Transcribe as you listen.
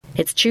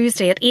It's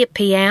Tuesday at 8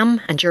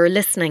 p.m. and you're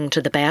listening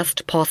to The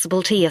Best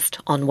Possible Taste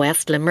on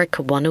West Limerick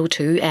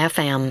 102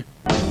 FM.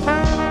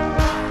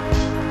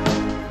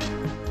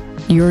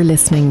 You're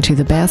listening to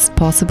The Best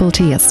Possible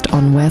Taste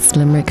on West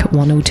Limerick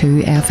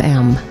 102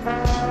 FM.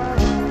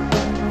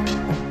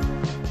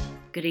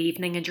 Good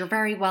evening and you're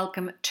very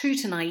welcome to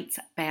tonight's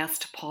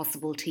Best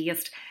Possible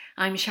Taste.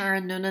 I'm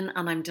Sharon Noonan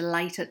and I'm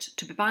delighted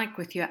to be back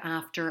with you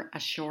after a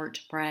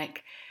short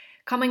break.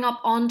 Coming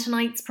up on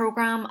tonight's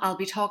programme, I'll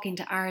be talking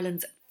to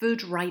Ireland's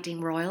food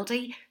writing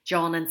royalty,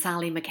 John and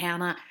Sally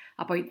McKenna,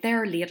 about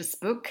their latest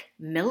book,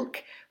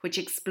 Milk, which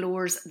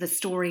explores the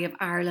story of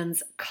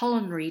Ireland's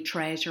culinary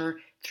treasure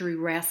through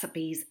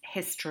recipes,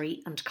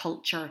 history and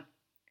culture.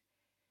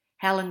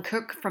 Helen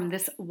Cook from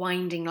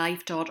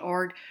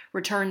thiswindinglife.org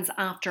returns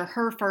after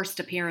her first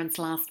appearance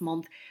last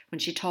month when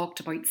she talked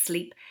about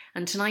sleep,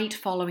 and tonight,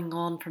 following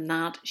on from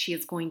that, she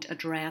is going to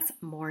address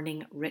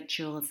morning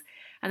rituals.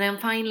 And then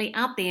finally,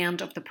 at the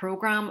end of the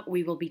programme,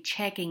 we will be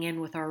checking in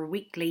with our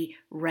weekly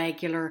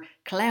regular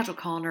Colette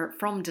O'Connor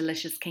from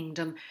Delicious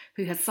Kingdom,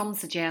 who has some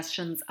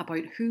suggestions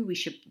about who we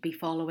should be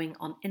following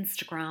on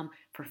Instagram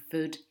for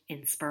food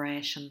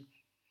inspiration.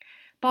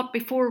 But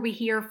before we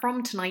hear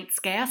from tonight's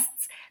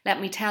guests, let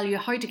me tell you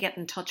how to get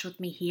in touch with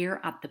me here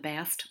at The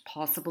Best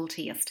Possible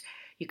Taste.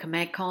 You can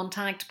make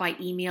contact by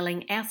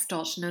emailing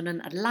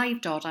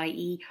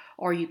s.noonan@live.ie,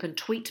 or you can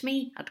tweet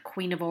me at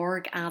Queen of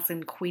Org, as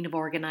in Queen of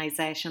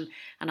Organisation,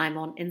 and I'm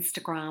on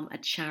Instagram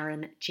at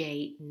Sharon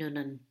J.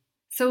 Noonan.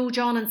 So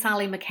John and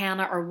Sally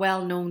McKenna are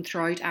well known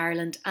throughout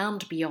Ireland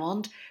and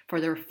beyond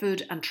for their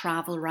food and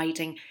travel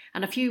writing,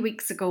 and a few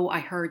weeks ago I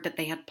heard that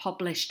they had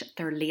published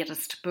their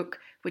latest book,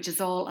 which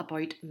is all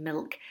about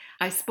milk.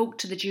 I spoke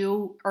to the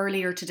duo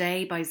earlier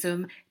today by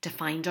Zoom to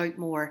find out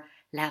more.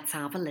 Let's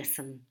have a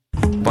listen.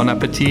 Bon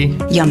appetit.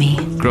 Yummy.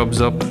 Grubs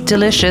up.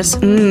 Delicious.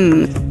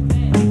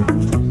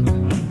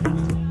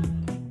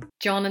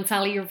 John and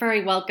Sally, you're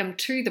very welcome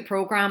to the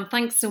programme.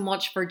 Thanks so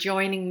much for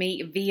joining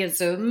me via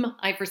Zoom.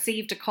 I've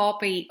received a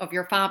copy of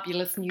your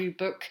fabulous new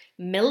book,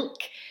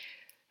 Milk.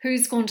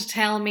 Who's going to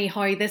tell me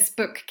how this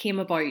book came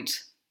about?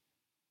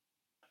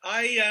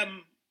 I've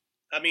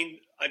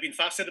been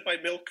fascinated by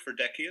milk for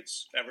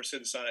decades, ever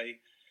since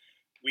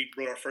we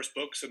wrote our first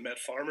books and met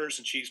farmers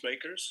and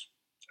cheesemakers.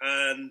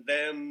 And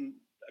then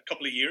a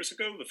couple of years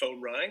ago, the phone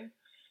rang,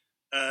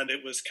 and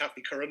it was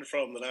Kathy Curran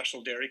from the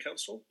National Dairy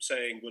Council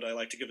saying, would I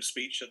like to give a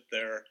speech at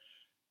their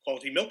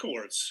Quality Milk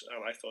Awards?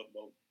 And I thought,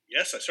 well,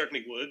 yes, I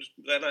certainly would.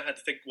 Then I had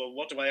to think, well,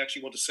 what do I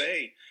actually want to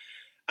say?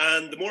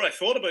 And the more I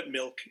thought about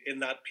milk in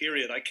that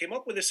period, I came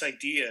up with this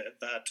idea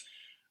that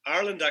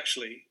Ireland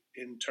actually,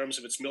 in terms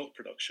of its milk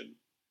production,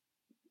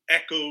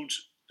 echoed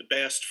the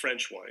best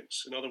French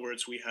wines. In other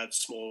words, we had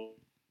small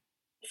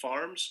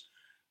farms,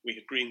 we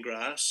had green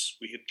grass,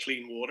 we had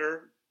clean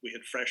water, we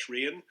had fresh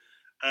rain,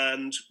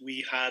 and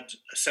we had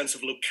a sense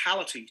of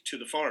locality to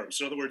the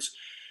farms. In other words,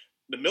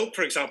 the milk,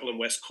 for example, in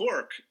West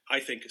Cork, I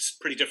think is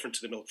pretty different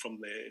to the milk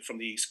from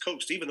the East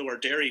Coast. Even though our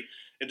dairy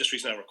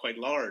industries now are quite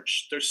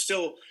large, there's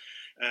still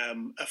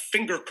a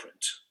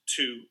fingerprint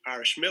to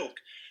Irish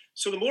milk.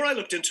 So the more I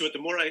looked into it, the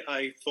more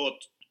I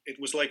thought it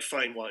was like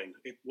fine wine.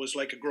 It was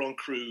like a Grand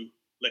Cru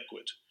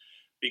liquid,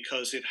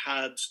 because it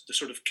had the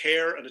sort of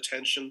care and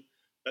attention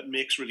that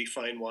makes really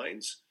fine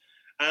wines.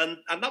 And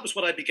that was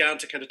what I began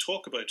to kind of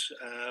talk about,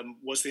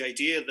 was the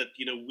idea that,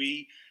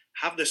 we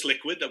have this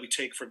liquid that we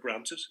take for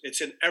granted.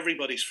 It's in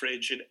everybody's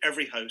fridge, in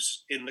every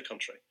house in the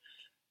country.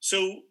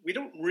 So we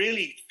don't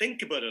really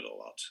think about it a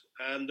lot.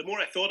 And the more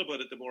I thought about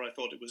it, the more I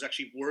thought it was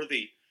actually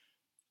worthy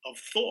of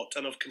thought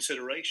and of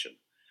consideration.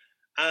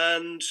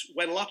 And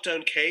when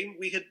lockdown came,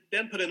 we had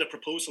then put in a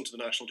proposal to the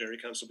National Dairy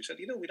Council. We said,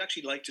 we'd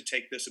actually like to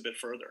take this a bit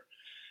further.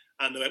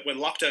 And when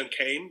lockdown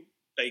came,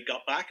 they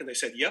got back and they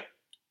said, yep,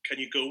 can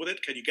you go with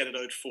it? Can you get it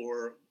out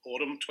for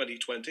autumn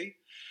 2020?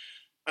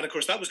 And of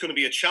course, that was going to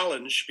be a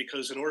challenge,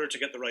 because in order to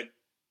get the right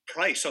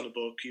price on a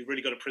book, you've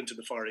really got to print in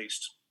the Far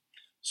East.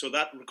 So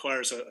that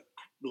requires a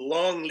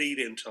long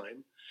lead-in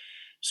time.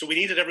 So we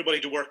needed everybody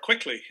to work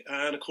quickly.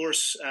 And of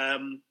course,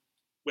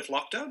 with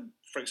lockdown,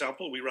 for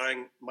example, we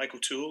rang Michael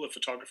Toole, a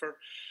photographer.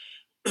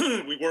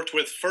 We worked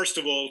with, first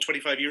of all,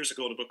 25 years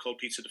ago on a book called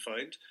Pizza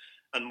Defined.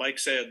 And Mike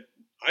said,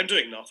 I'm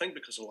doing nothing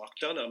because of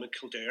lockdown. I'm in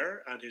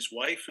Kildare. And his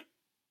wife,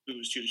 who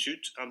was due to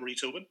shoot, Anne-Marie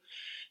Tobin,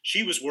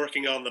 she was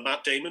working on the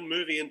Matt Damon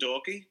movie in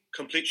Dalkey,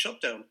 Complete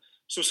Shutdown.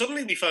 So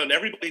suddenly we found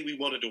everybody we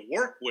wanted to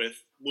work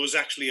with was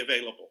actually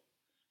available.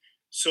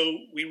 So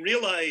we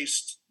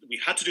realized we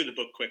had to do the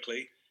book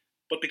quickly,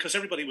 but because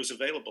everybody was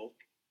available,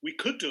 we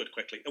could do it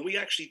quickly. And we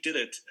actually did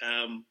it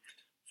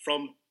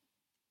from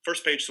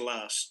first page to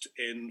last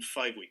in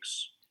 5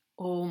 weeks.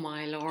 Oh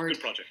my Lord.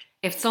 Good project.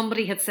 If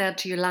somebody had said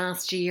to you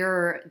last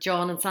year,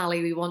 John and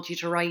Sally, we want you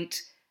to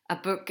write a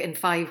book in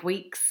 5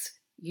 weeks,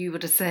 you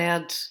would have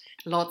said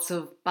lots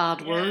of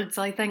bad words,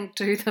 I think,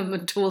 to them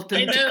and told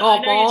them to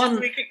cop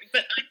on.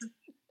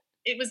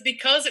 It was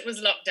because it was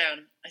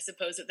lockdown, I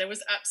suppose, that there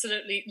was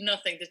absolutely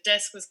nothing. The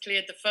desk was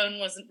cleared, the phone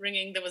wasn't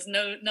ringing, there was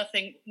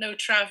nothing, no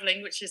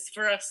traveling, which is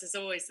for us is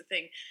always the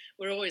thing.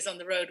 We're always on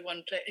the road,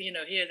 one place,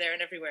 here, there,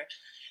 and everywhere.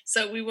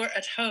 So we were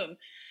at home,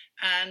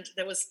 and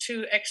there was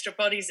two extra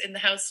bodies in the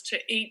house to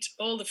eat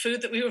all the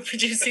food that we were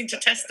producing to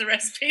test the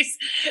recipes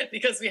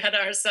because we had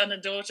our son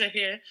and daughter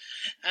here.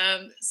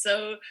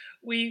 So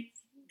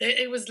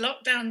it was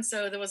lockdown,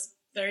 so there was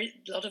a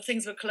lot of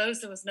things were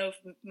closed. There was no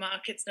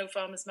markets, no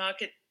farmers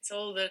market. It's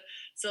all the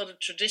sort of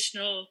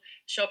traditional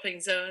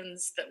shopping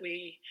zones that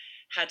we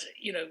had,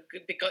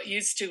 got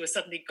used to were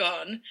suddenly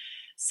gone.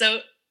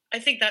 So I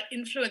think that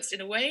influenced,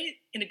 in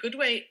a good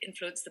way,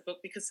 influenced the book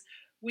because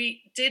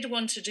we did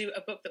want to do a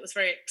book that was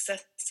very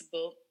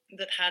accessible,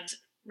 that had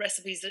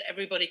recipes that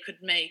everybody could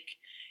make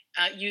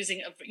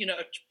using a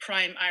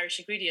prime Irish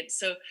ingredient.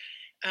 So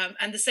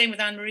and the same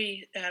with Anne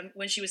Marie.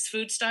 When she was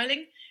food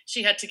styling,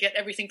 she had to get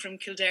everything from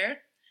Kildare.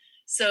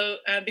 So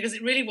because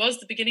it really was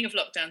the beginning of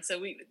lockdown,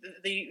 so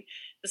the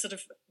sort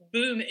of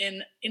boom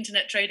in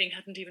internet trading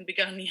hadn't even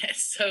begun yet.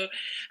 So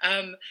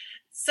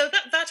so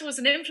that was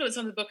an influence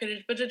on the book,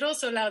 but it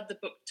also allowed the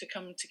book to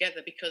come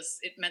together because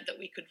it meant that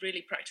we could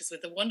really practice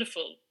with the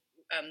wonderful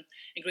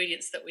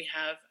ingredients that we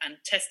have and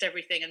test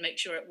everything and make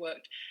sure it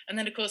worked. And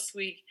then, of course,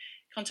 we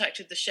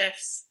contacted the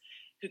chefs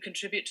who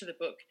contribute to the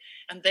book,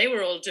 and they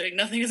were all doing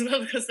nothing as well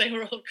because they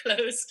were all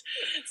closed.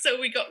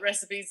 So we got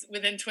recipes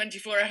within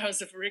 24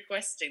 hours of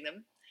requesting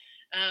them,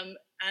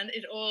 and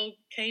it all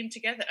came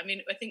together. I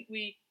mean, I think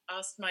we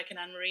asked Mike and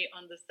Anne Marie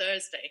on the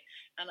Thursday,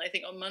 and I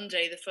think on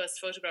Monday the first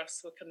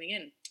photographs were coming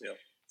in. Yeah.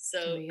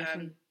 So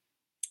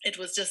it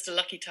was just a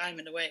lucky time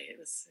in a way. It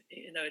was,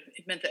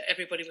 it meant that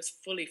everybody was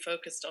fully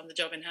focused on the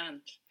job in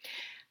hand.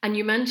 And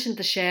you mentioned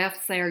the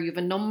chefs there. You have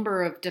a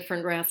number of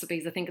different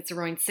recipes. I think it's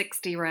around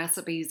 60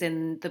 recipes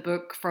in the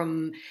book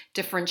from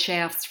different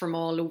chefs from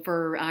all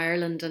over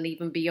Ireland and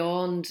even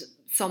beyond.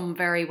 Some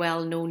very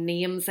well-known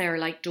names there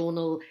like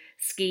Donal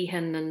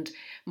Skehan and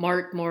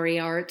Mark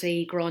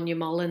Moriarty, Gráinne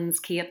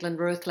Mullins, Caitlin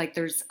Ruth. Like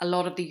there's a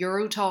lot of the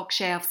Eurotalk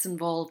chefs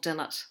involved in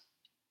it.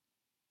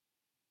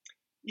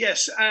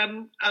 Yes, I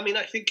mean,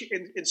 I think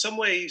in some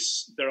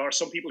ways there are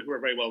some people who are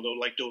very well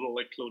known, like Donal,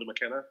 like Clodagh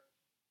McKenna.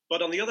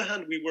 But on the other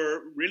hand, we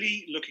were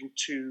really looking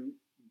to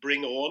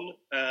bring on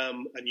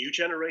a new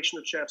generation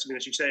of chefs. I mean,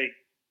 as you say,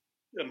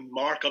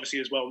 Mark obviously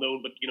is well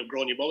known, but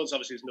Gráinne Mullins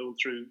obviously is known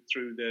through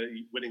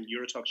the winning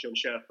Eurotalk Young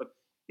Chef. But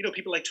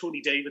people like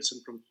Tony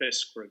Davidson from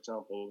Fisk, for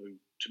example, who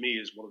to me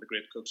is one of the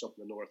great cooks up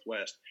in the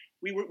Northwest.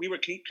 We were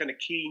kind of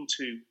keen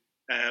to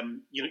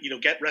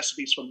get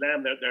recipes from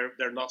them.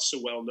 They're not so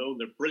well known.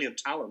 They're brilliant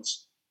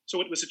talents.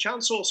 So it was a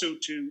chance also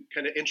to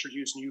kind of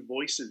introduce new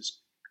voices.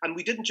 And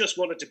we didn't just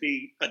want it to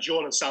be a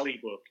John and Sally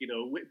book,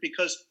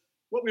 because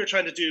what we were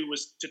trying to do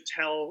was to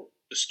tell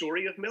the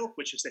story of milk,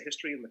 which is the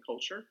history and the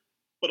culture,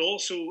 but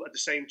also at the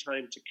same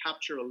time to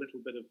capture a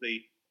little bit of the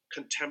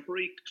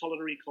contemporary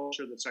culinary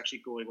culture that's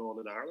actually going on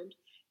in Ireland.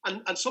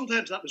 And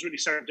sometimes that was really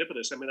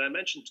serendipitous. I mean, I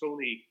mentioned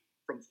Tony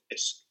from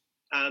Fisk.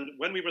 And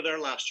when we were there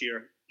last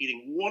year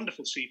eating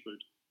wonderful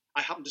seafood,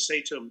 I happened to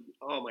say to him,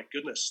 oh my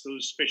goodness,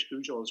 those fish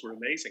goujons were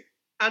amazing.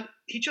 And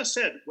he just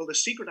said, well, the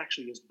secret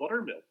actually is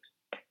buttermilk.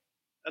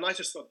 And I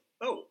just thought,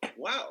 oh,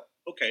 wow,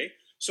 okay.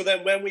 So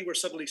then when we were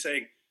suddenly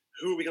saying,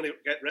 who are we going to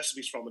get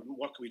recipes from and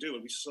what can we do?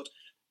 And we just thought,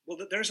 well,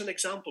 there's an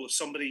example of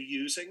somebody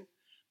using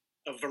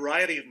a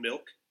variety of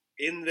milk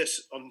in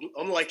this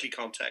unlikely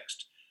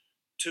context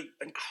to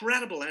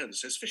incredible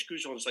ends. As fish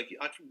goujons, like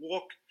I'd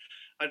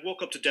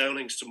walk up to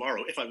Downing's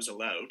tomorrow, if I was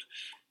allowed,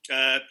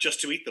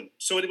 just to eat them.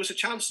 So it was a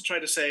chance to try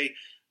to say,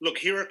 look,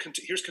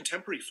 here's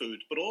contemporary food,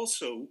 but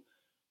also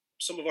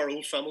some of our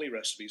old family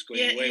recipes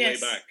going way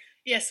back.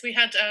 Yes, we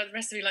had a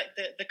recipe like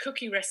the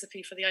cookie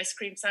recipe for the ice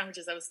cream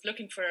sandwiches. I was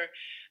looking for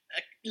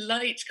a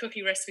light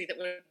cookie recipe that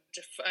would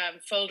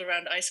fold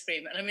around ice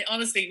cream. And I mean,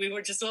 honestly, we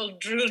were just all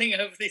drooling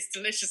over this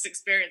delicious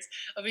experience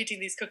of eating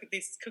these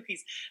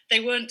cookies. They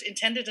weren't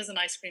intended as an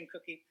ice cream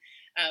cookie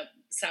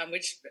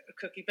sandwich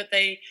cookie, but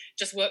they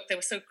just worked. They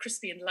were so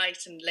crispy and light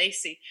and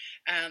lacy.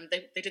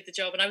 They did the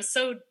job. And I was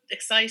so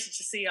excited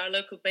to see our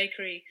local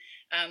bakery,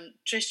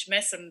 Trish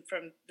Messam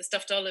from the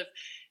Stuffed Olive,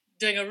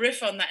 doing a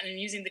riff on that and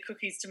using the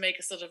cookies to make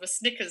a sort of a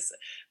Snickers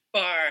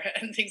bar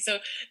and things. So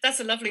that's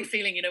a lovely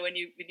feeling, when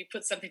you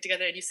put something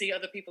together and you see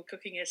other people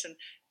cooking it and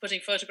putting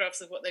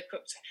photographs of what they've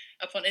cooked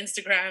up on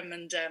Instagram.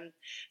 And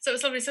so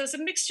it's lovely. So it's a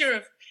mixture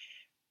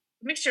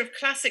of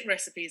classic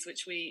recipes,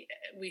 which we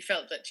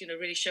felt that,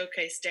 really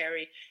showcased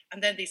dairy,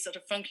 and then these sort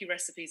of funky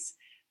recipes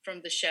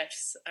from the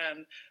chefs.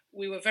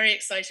 We were very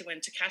excited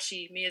when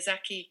Takashi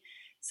Miyazaki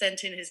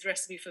sent in his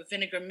recipe for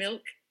vinegar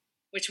milk,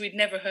 which we'd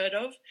never heard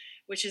of,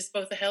 which is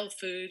both a health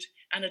food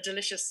and a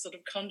delicious sort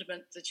of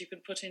condiment that you can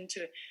put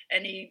into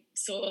any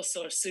sauce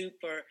or soup,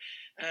 or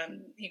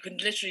you can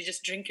literally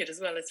just drink it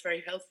as well. It's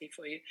very healthy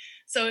for you.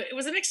 So it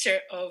was a mixture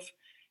of,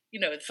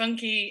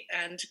 funky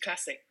and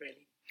classic,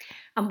 really.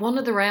 And one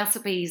of the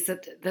recipes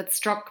that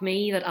struck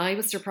me that I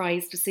was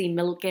surprised to see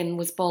milk in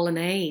was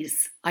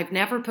bolognese. I've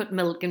never put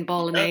milk in Uh,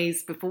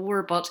 bolognese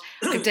before, but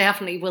I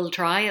definitely will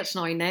try it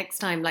now next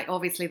time. Like,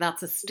 obviously,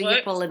 that's a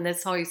staple Works. in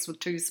this house with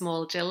two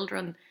small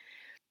children.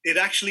 it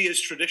actually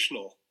is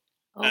traditional.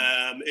 Oh,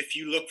 If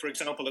you look, for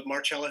example, at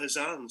Marcella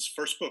Hazan's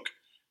first book,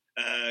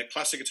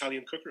 Classic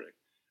Italian Cookery,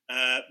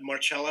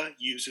 Marcella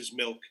uses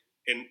milk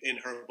in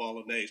her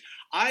bolognese.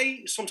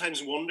 I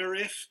sometimes wonder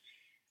if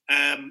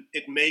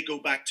it may go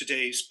back to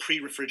days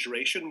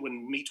pre-refrigeration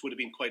when meat would have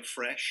been quite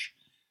fresh,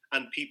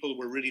 and people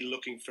were really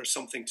looking for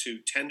something to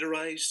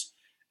tenderize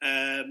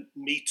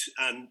meat.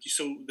 And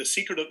so the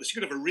secret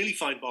of a really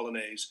fine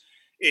bolognese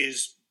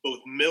is both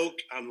milk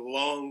and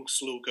long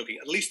slow cooking,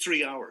 at least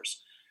 3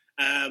 hours.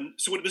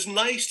 So it was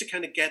nice to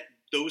kind of get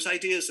those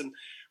ideas. And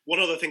one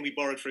other thing we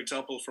borrowed, for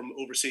example, from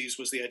overseas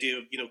was the idea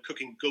of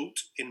cooking goat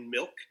in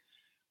milk,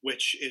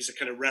 which is a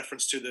kind of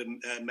reference to the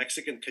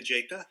Mexican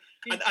cajeta.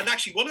 And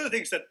actually, one of the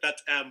things that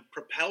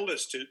propelled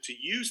us to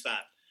use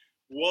that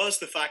was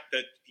the fact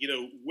that,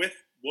 with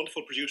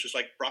wonderful producers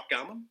like Brock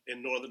Gammon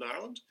in Northern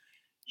Ireland,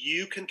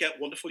 you can get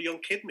wonderful young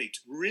kid meat,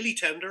 really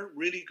tender,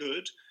 really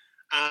good.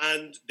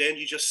 And then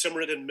you just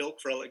simmer it in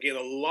milk for, again,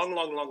 a long,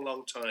 long, long,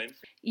 long time.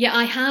 yeah,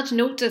 I had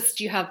noticed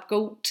you have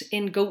goat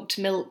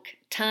milk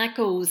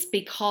tacos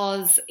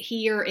because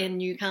here in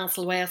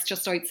Newcastle West,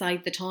 just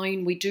outside the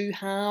town, we do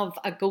have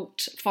a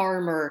goat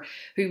farmer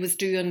who was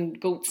doing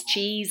goat's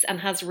cheese and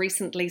has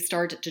recently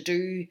started to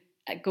do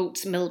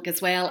goat's milk as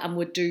well, and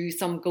would do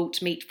some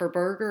goat meat for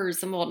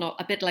burgers and whatnot,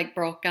 a bit like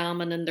Brock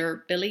Gammon and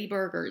their Billy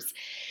burgers.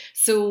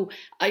 So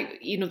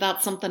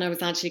that's something I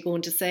was actually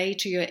going to say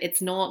to you.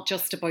 It's not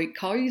just about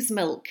cow's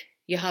milk.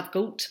 You have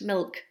goat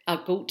milk, a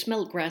goat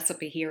milk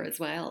recipe here as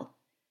well.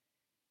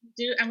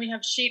 Do and we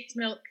have sheep's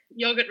milk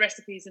yogurt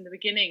recipes in the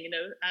beginning.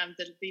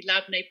 The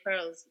Labne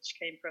pearls, which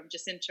came from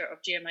Jacinta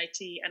of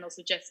GMIT, and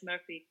also Jess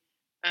Murphy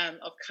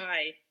of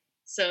Kai.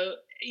 So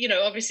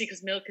obviously,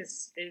 because milk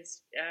is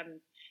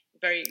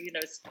very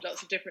it's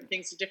lots of different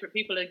things to different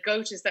people, and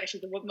goat is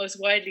actually the most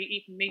widely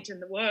eaten meat in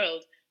the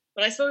world.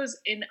 But I suppose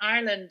in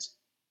Ireland,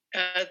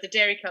 the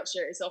dairy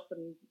culture is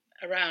often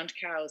around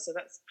cows, so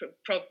that's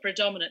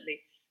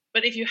predominantly.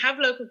 But if you have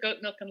local goat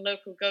milk and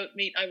local goat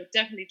meat, I would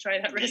definitely try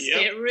that recipe.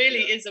 Yep. It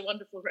really is a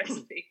wonderful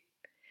recipe.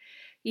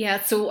 Yeah,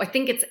 so I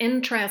think it's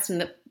interesting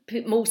that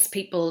most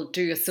people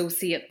do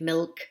associate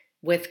milk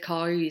with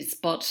cows,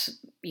 but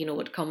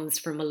it comes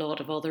from a lot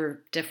of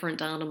other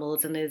different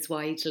animals and is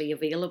widely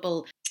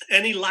available.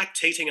 Any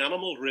lactating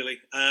animal, really.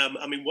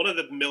 One of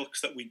the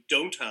milks that we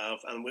don't have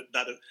and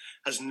that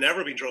has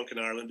never been drunk in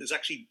Ireland is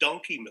actually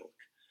donkey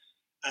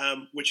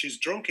milk, which is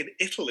drunk in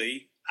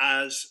Italy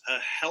as a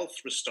health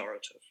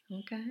restorative.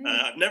 Okay.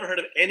 I've never heard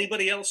of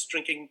anybody else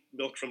drinking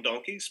milk from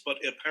donkeys, but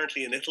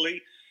apparently in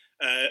Italy,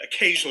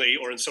 occasionally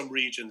or in some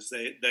regions,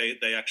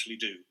 they actually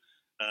do.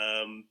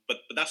 But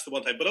that's the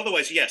one time. But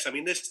otherwise, yes.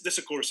 This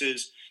of course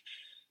is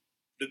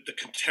the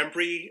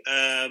contemporary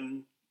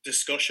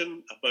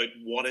discussion about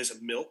what is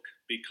a milk,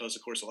 because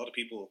of course a lot of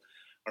people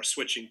are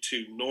switching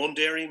to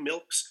non-dairy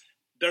milks.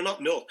 They're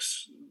not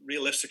milks.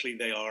 Realistically,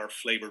 they are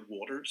flavored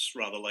waters,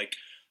 rather like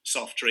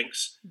soft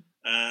drinks.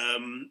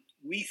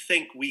 We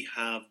think we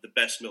have the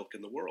best milk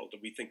in the world,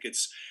 and we think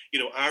it's,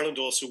 Ireland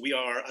also, we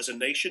are as a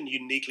nation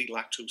uniquely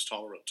lactose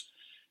tolerant.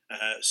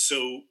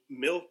 So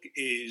milk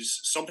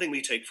is something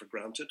we take for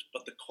granted,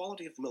 but the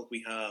quality of milk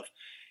we have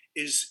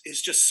is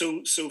just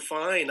so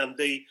fine. And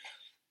they,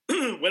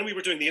 when we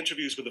were doing the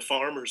interviews with the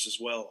farmers as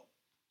well,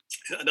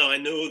 now I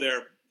know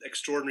they're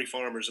extraordinary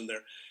farmers and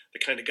they're the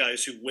kind of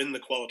guys who win the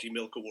quality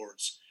milk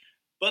awards,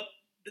 but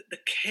the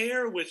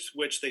care with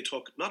which they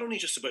talk not only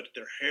just about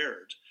their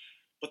herd,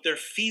 but their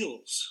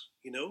fields,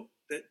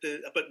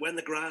 about when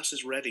the grass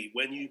is ready,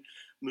 when you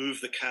move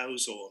the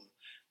cows on,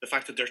 the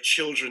fact that their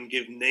children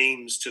give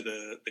names to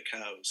the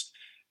cows.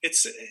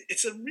 It's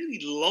a really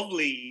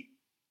lovely,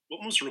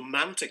 almost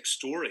romantic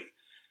story.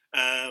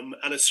 And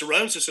it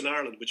surrounds us in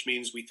Ireland, which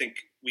means we think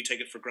we take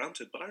it for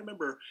granted. But I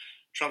remember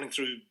traveling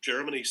through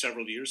Germany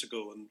several years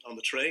ago and on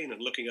the train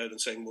and looking out and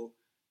saying, well,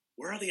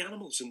 where are the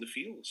animals in the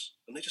fields?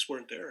 And they just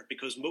weren't there,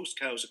 because most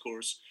cows, of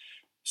course,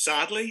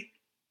 sadly,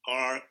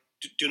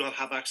 do not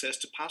have access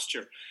to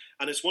pasture.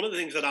 And it's one of the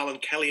things that Alan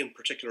Kelly in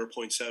particular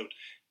points out.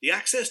 The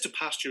access to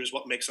pasture is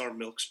what makes our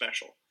milk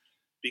special.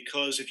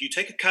 Because if you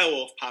take a cow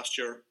off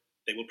pasture,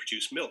 they will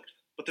produce milk.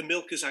 But the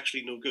milk is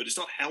actually no good. It's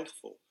not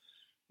healthful.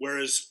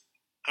 Whereas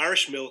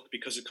Irish milk,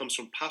 because it comes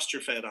from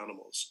pasture-fed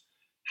animals,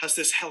 has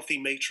this healthy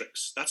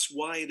matrix. That's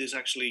why it is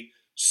actually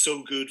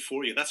so good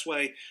for you. That's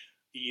why,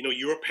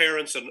 your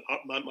parents and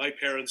my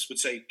parents would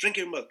say, drink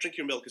your milk,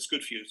 it's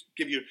good for you,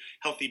 give you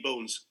healthy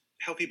bones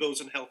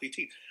and healthy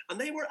teeth. And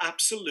they were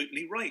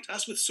absolutely right.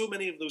 As with so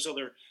many of those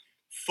other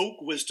folk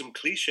wisdom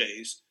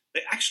cliches,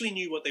 they actually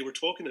knew what they were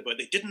talking about.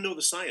 They didn't know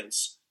the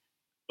science,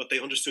 but they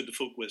understood the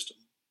folk wisdom.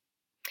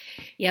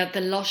 Yeah,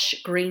 the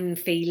lush green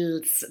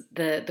fields,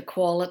 the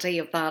quality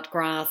of that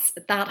grass,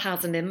 that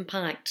has an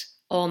impact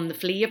on the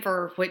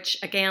flavour, which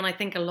again, I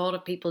think a lot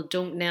of people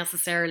don't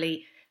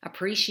necessarily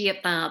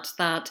appreciate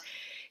that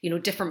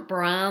different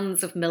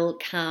brands of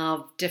milk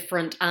have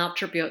different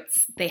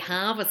attributes. They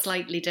have a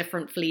slightly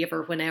different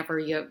flavour whenever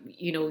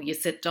you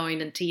sit down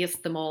and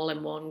taste them all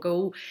in one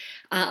go.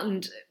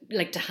 And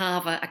like to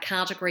have a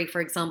category, for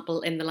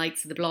example, in the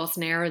likes of the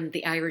Bláthnaire and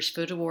the Irish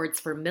Food Awards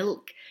for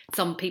milk,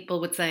 some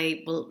people would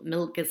say, well,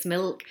 milk is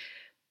milk,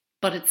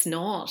 but it's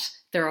not.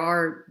 There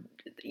are,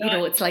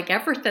 it's like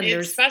everything.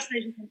 It's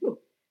fascinating.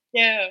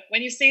 Yeah,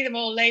 when you see them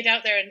all laid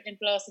out there in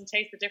Blas and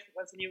taste the different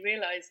ones, and you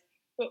realise.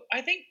 But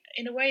I think,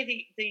 in a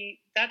way, the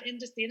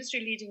industry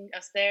leading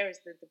us there is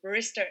the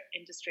barista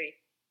industry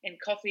in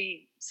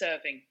coffee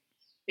serving,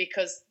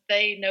 because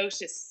they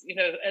notice,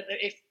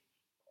 if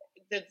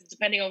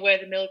depending on where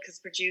the milk is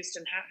produced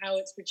and how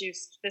it's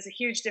produced, there's a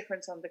huge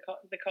difference on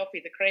the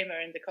coffee, the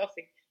creamer in the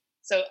coffee.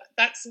 So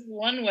that's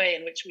one way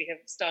in which we have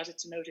started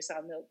to notice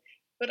our milk.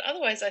 But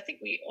otherwise, I think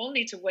we all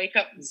need to wake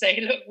up and say,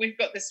 look, we've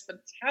got this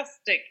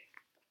fantastic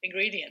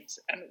ingredient,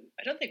 and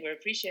I don't think we're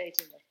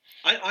appreciating it.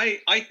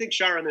 I think,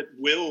 Sharon,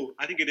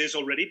 I think it is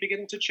already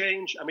beginning to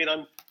change. I mean,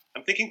 I'm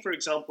thinking, for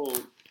example,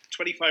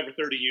 25 or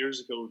 30 years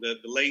ago, the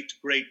late,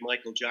 great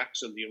Michael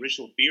Jackson, the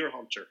original beer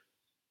hunter,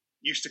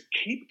 used to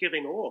keep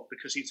giving off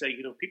because he'd say,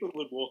 people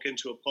would walk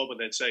into a pub and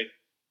they'd say,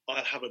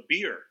 I'll have a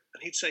beer.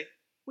 And he'd say,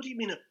 what do you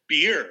mean a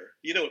beer?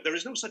 There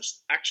is no such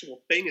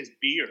actual thing as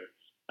beer.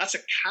 That's a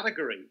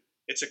category.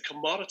 It's a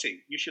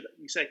commodity. You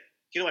say,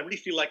 I really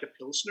feel like a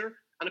Pilsner.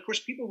 And of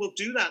course, people will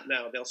do that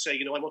now. They'll say,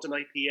 I want an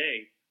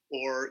IPA,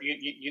 or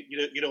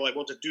I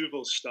want a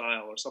Duvel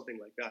style, or something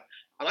like that.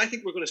 And I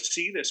think we're going to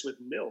see this with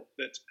milk,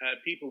 that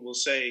people will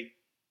say,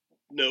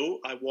 no,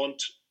 I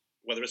want,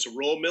 whether it's a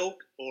raw milk,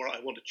 or I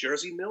want a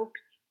Jersey milk,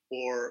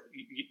 or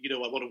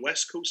I want a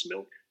West Coast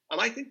milk. And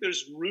I think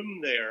there's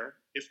room there,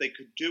 if they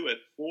could do it,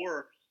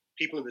 for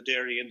people in the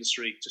dairy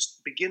industry to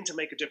begin to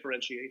make a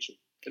differentiation.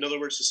 In other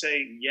words, to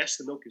say, yes,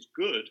 the milk is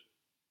good,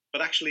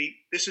 but actually,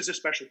 this is a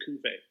special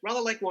cuvée, rather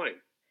like wine.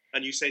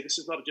 And you say, this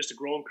is not just a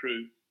Grand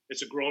Cru,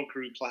 it's a Grand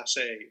Cru Class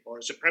A, or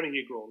it's a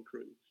Premier Grand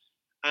Cru.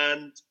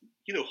 And,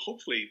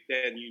 hopefully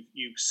then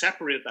you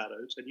separate that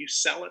out and you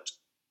sell it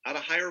at a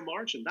higher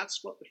margin. That's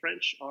what the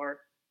French are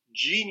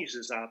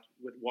geniuses at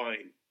with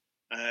wine.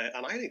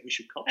 And I think we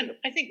should copy them.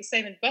 I think the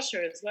same in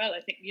butter as well.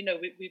 I think,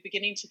 we're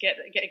beginning to get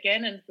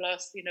again in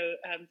Blas,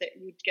 that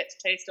you get to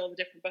taste all the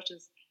different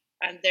butters.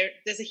 And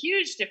there's a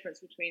huge difference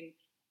between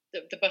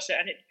the butter,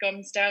 and it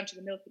comes down to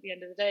the milk at the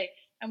end of the day.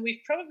 And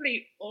we've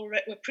probably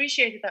already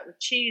appreciated that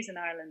with cheese in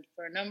Ireland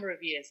for a number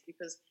of years,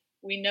 because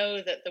we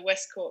know that the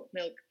West Cork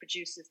milk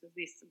produces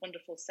these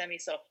wonderful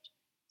semi-soft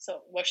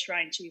washed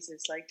rind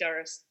cheeses like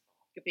Durras,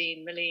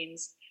 Gabine,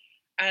 Malines.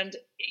 And,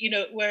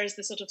 whereas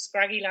the sort of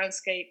scraggy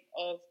landscape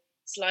of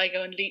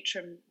Sligo and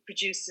Leitrim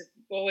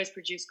always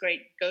produced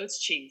great goat's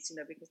cheese,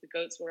 because the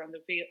goats were on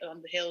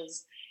the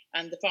hills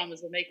and the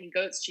farmers were making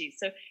goat's cheese.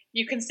 So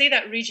you can see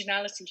that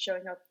regionality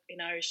showing up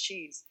in Irish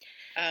cheese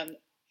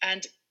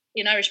and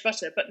in Irish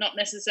butter, but not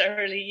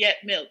necessarily yet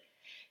milk.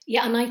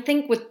 Yeah, and I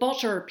think with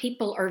butter,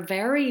 people are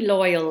very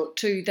loyal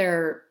to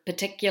their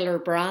particular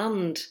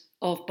brand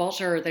of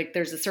butter. Like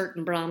there's a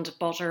certain brand of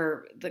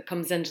butter that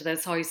comes into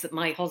this house that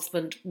my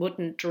husband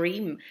wouldn't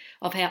dream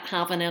of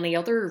having any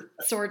other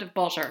sort of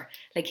butter.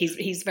 Like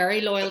he's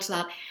very loyal to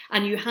that.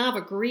 And you have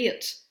a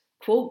great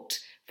quote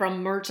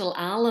from Myrtle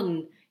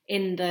Allen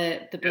in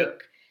the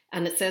book.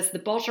 And it says, the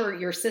butter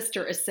your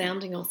sister is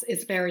sending us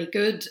is very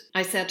good.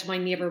 I said to my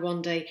neighbour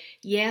one day,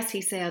 yes,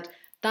 he said,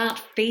 that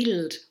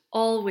field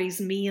always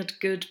made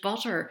good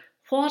butter.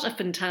 What a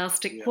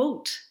fantastic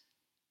quote.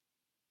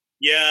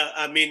 Yeah,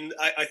 I mean,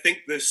 I think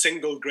the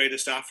single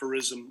greatest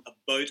aphorism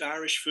about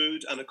Irish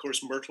food, and of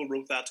course Myrtle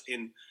wrote that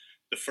in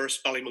the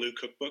first Ballymaloe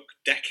cookbook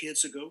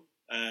decades ago.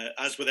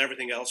 As with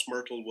everything else,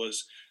 Myrtle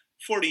was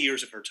 40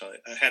 years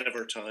ahead of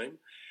her time.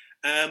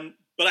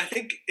 But I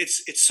think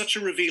it's such a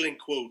revealing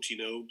quote,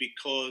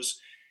 because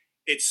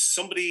it's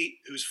somebody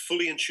who's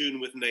fully in tune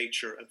with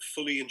nature and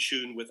fully in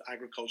tune with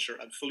agriculture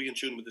and fully in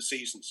tune with the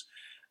seasons.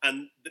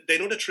 And they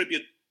don't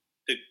attribute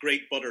the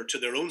great butter to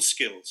their own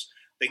skills.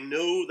 They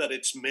know that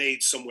it's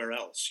made somewhere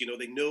else.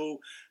 They know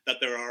that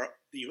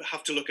you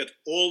have to look at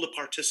all the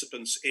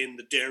participants in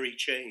the dairy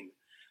chain.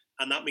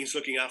 And that means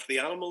looking after the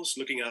animals,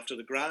 looking after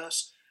the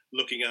grass,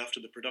 looking after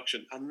the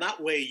production. And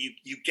that way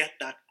you get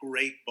that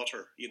great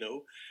butter,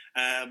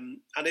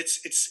 and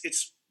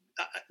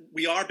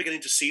we are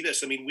beginning to see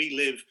this. I mean, we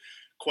live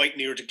quite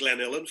near to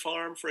Glenillen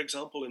Farm, for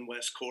example, in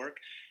West Cork.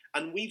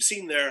 And we've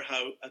seen there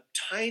how a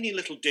tiny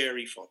little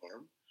dairy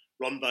farm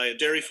run by a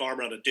dairy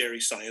farmer and a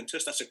dairy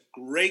scientist, that's a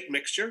great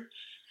mixture.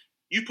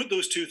 You put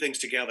those two things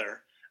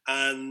together,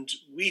 and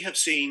we have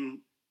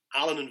seen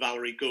Alan and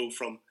Valerie go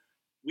from,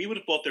 we would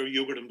have bought their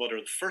yogurt and butter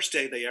the first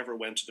day they ever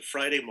went to the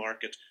Friday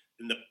market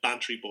in the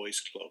Bantry Boys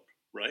Club,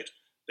 right?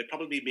 They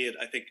probably made,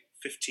 I think,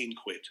 15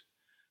 quid.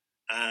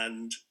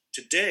 And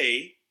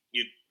today,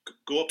 you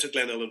go up to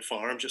Glenillen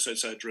Farm, just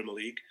outside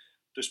Drimoleague,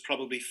 there's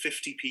probably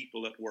 50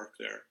 people at work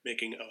there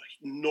making an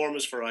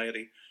enormous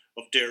variety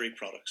of dairy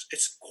products.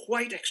 It's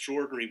quite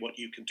extraordinary what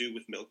you can do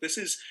with milk. This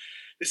is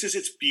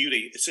its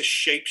beauty. It's a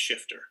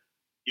shapeshifter.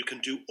 You can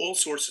do all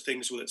sorts of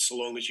things with it so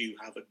long as you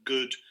have a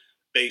good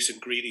base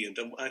ingredient.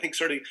 And I think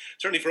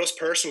certainly for us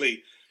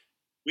personally,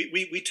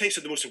 we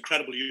tasted the most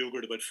incredible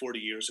yogurt about 40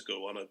 years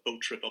ago on a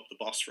boat trip up the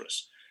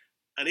Bosphorus.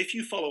 And if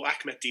you follow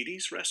Ahmet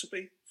Didi's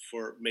recipe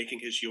for making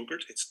his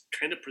yogurt, it's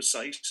kind of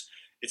precise.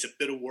 It's a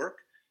bit of work,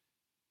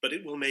 but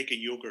it will make a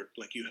yogurt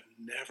like you have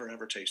never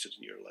ever tasted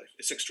in your life.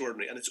 It's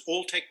extraordinary, and it's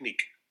all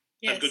technique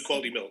and good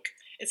quality milk.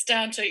 It's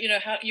down to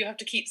how you have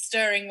to keep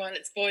stirring while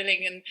it's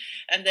boiling,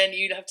 and then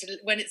you have to,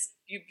 when it's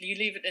you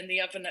leave it in the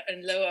oven,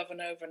 in low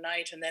oven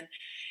overnight, and then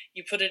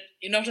you put it.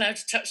 You're not allowed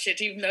to touch it,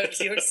 even though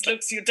it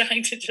looks you're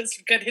dying to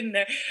just get in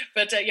there.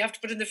 But you have to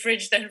put it in the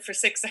fridge then for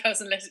 6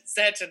 hours and let it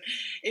set. And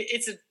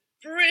it's a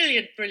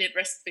brilliant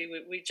recipe.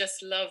 We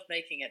just love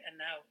making it, and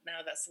now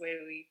that's the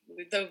way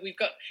though we've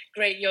got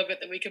great yogurt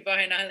that we can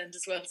buy in Ireland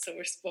as well, so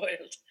we're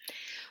spoiled.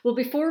 Well,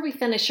 before we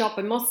finish up,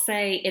 I must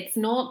say it's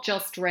not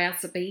just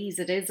recipes,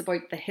 it is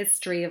about the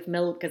history of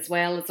milk as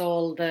well as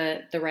all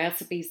the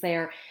recipes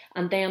there.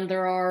 And then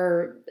there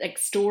are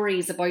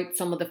stories about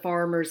some of the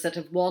farmers that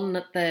have won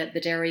at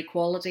the Dairy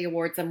Quality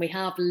Awards, and we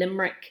have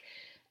Limerick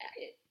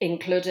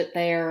included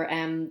there,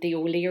 the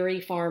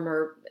O'Leary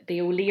farmer,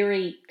 the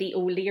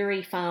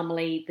O'Leary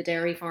family, the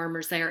dairy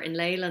farmers there in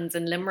Leylands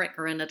and Limerick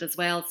are in it as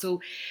well.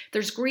 So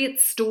there's great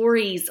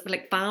stories,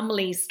 like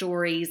family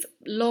stories,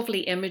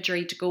 lovely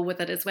imagery to go with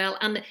it as well.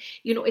 And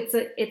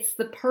it's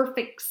the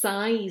perfect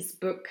size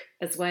book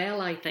as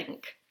well, I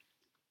think.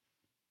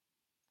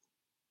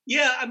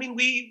 Yeah, I mean,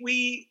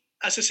 we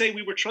as I say,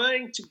 we were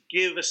trying to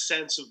give a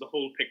sense of the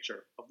whole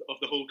picture of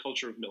the whole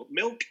culture of milk.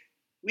 Milk.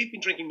 We've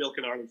been drinking milk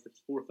in Ireland for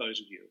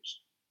 4,000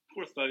 years.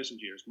 4,000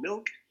 years.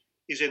 Milk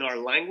is in our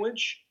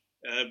language.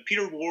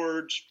 Peter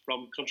Ward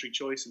from Country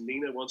Choice and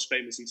Nina once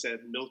famously said,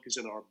 milk is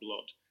in our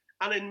blood.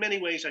 And in many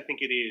ways, I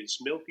think it is.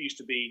 Milk used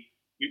to be,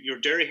 your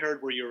dairy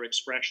herd were your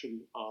expression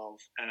of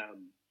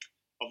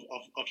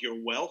your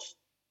wealth.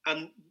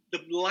 And the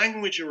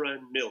language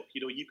around milk,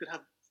 you could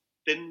have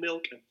thin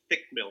milk and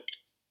thick milk.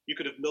 You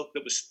could have milk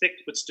that was thick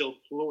but still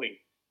flowing.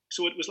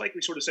 So it was like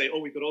we sort of say,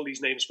 we've got all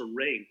these names for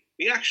rain.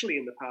 We actually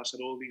in the past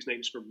had all these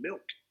names for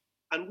milk.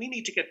 And we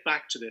need to get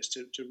back to this,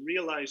 to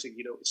realizing,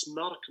 it's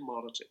not a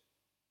commodity.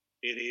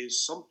 It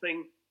is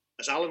something,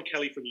 as Alan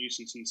Kelly from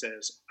UCC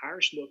says,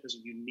 Irish milk has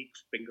a unique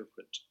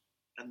fingerprint.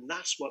 And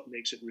that's what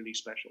makes it really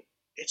special.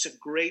 It's a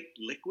great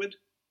liquid,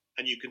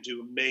 and you can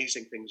do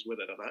amazing things with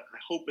it. And I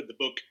hope in the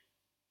book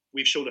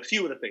we've shown a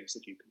few of the things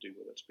that you can do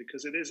with it,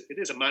 because it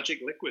is a magic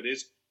liquid.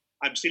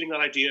 I'm stealing that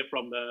idea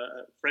from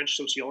the French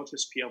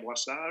sociologist Pierre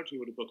Boissard, who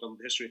wrote a book on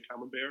the history of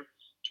Camembert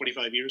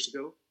 25 years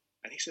ago.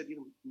 And he said,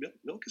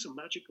 milk is a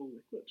magical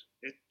liquid.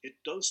 It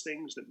does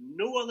things that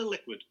no other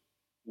liquid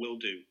will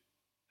do.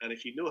 And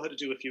if you know how to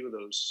do a few of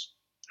those,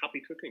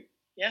 happy cooking.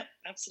 Yeah,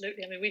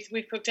 absolutely. I mean,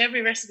 we've cooked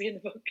every recipe in the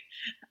book,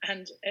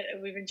 and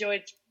we've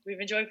enjoyed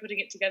putting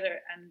it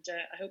together. And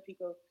I hope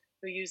people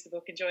who use the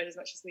book enjoy it as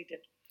much as we did.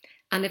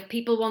 And if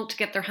people want to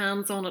get their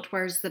hands on it,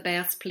 where's the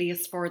best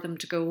place for them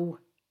to go?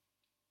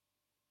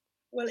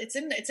 Well, it's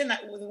in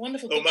that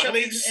wonderful bookshop,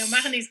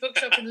 O'Mahony's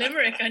bookshop in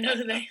Limerick. I know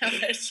that they have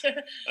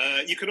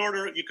it. You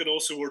can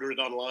also order it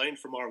online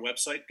from our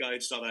website,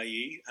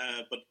 guides.ie.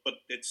 But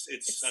it's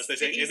as they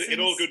say, in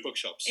all good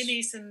bookshops. In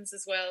Eason's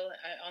as well,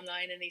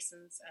 online in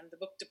Eason's and the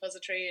Book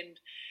Depository, and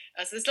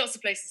so there's lots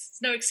of places.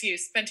 It's no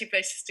excuse, plenty of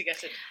places to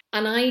get it.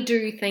 And I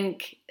do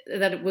think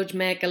that it would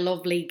make a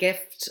lovely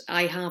gift.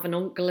 I have an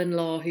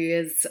uncle-in-law who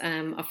is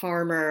a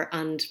farmer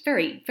and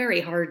very, very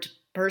hard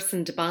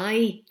person to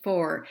buy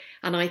for,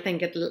 and I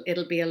think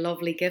it'll be a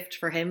lovely gift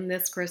for him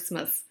this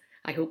Christmas.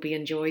 I hope he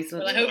enjoys it.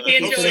 Well, I hope he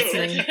enjoys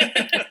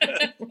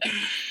it.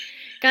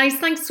 Guys,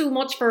 thanks so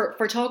much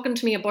for talking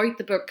to me about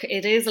the book.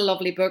 It is a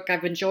lovely book.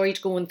 I've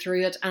enjoyed going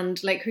through it, and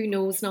who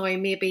knows now,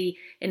 maybe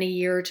in a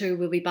year or two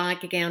we'll be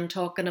back again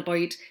talking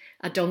about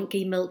a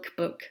donkey milk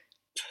book.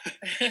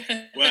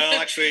 Well,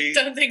 actually,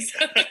 don't think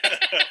so.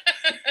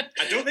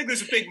 I don't think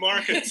there's a big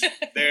market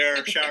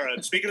there,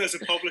 Sharon. Speaking as a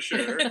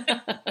publisher,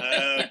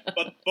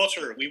 but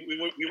butter. We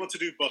want to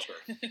do butter.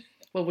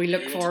 Well, we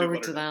look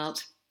forward to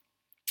that.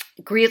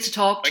 Great to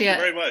talk to you. Thank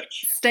you very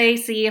much. Stay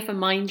safe and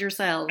mind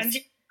yourselves.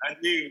 And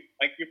you.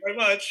 Thank you very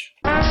much.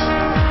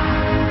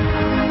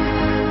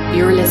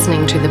 You're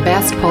listening to the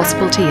best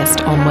possible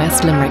taste on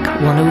West Limerick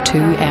 102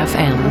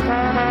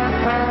 FM.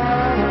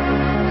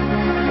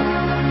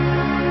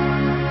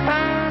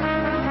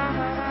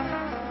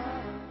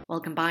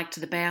 Welcome back to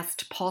the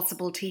best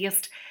possible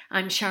taste.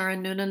 I'm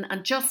Sharon Noonan,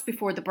 and just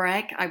before the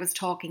break I was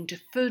talking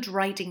to food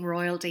writing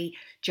royalty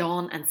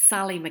John and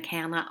Sally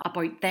McKenna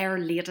about their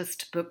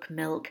latest book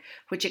Milk,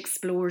 which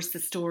explores the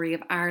story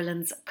of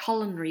Ireland's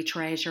culinary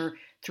treasure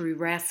through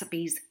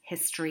recipes,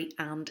 history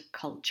and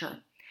culture.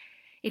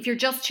 If you're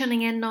just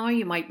tuning in now,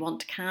 you might want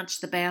to catch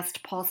the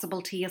best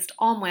possible taste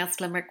on West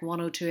Limerick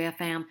 102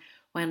 FM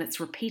when it's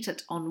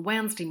repeated on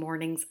Wednesday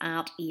mornings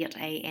at 8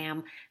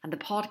 a.m. and the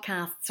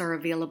podcasts are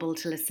available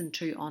to listen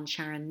to on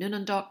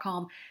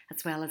SharonNoonan.com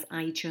as well as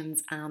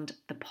iTunes and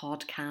the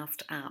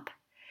podcast app.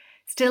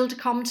 Still to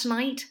come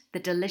tonight, the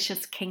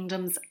Delicious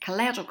Kingdom's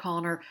Colette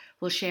O'Connor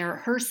will share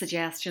her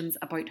suggestions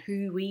about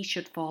who we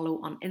should follow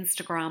on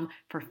Instagram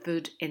for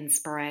food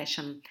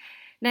inspiration.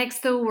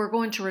 Next, though, we're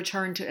going to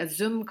return to a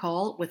Zoom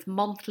call with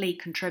monthly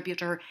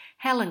contributor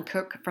Helen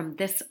Cook from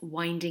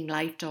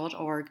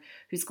thiswindinglife.org,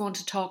 who's going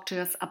to talk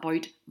to us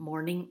about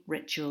morning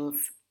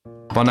rituals.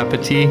 Bon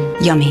appetit.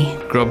 Yummy.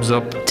 Grubs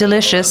up.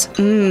 Delicious.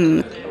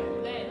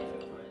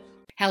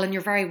 Helen,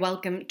 you're very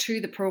welcome to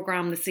the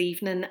programme this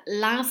evening.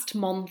 Last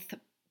month,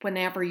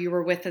 whenever you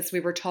were with us, we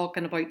were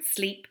talking about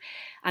sleep.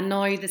 And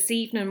now this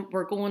evening,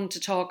 we're going to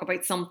talk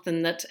about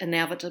something that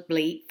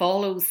inevitably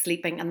follows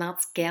sleeping, and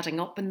that's getting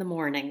up in the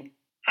morning.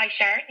 Hi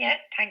Sharon,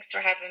 thanks for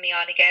having me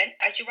on again.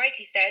 As you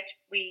rightly said,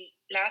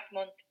 last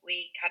month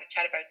we had a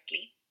chat about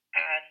sleep,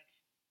 and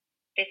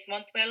this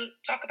month we'll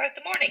talk about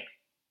the mornings.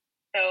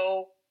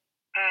 So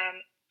I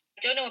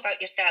don't know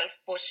about yourself,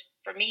 but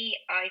for me,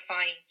 I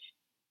find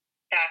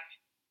that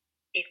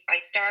if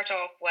I start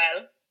off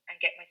well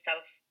and get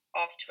myself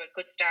off to a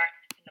good start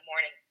in the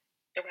morning,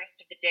 the rest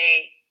of the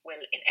day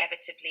will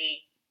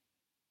inevitably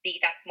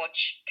be that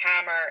much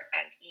calmer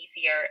and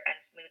easier and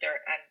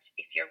smoother. And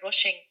if you're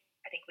rushing,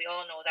 I think we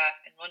all know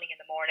that, and running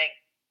in the morning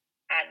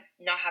and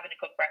not having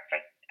a good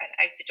breakfast and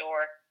out the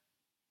door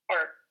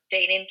or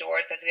staying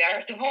indoors as we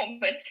are at the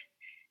moment,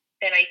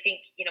 then I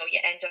think, you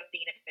end up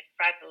being a bit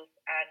frazzled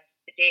and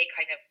the day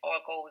kind of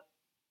all goes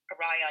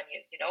awry on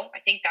you,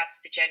 I think that's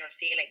the general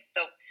feeling.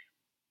 So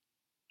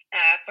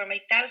for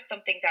myself,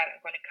 something that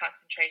I'm going to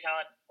concentrate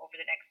on over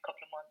the next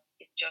couple of months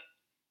is just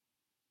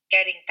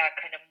getting that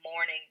kind of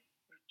morning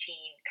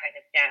routine kind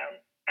of down.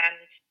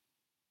 And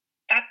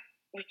that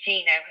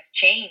routine now has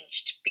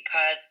changed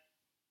because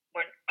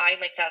I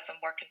myself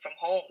am working from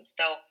home,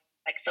 so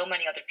like so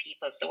many other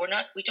people, so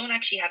we don't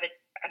actually have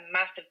a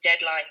massive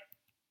deadline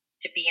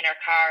to be in our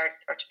cars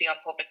or to be on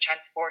public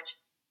transport.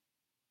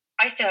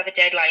 I still have a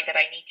deadline that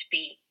I need to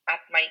be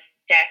at my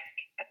desk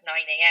at 9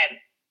 a.m.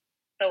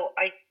 So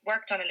I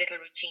worked on a little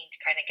routine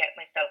to kind of get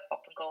myself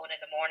up and going in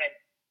the morning.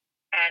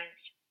 And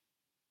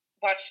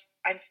what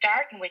I'm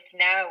starting with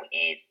now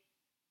is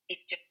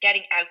just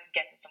getting out and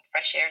getting some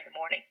fresh air in the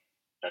morning.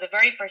 So the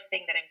very first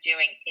thing that I'm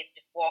doing is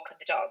just walking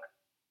the dog.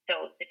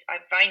 So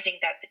I'm finding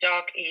that the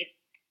dog is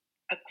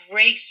a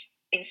great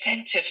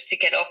incentive to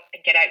get up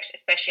and get out,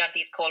 especially on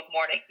these cold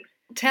mornings.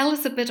 Tell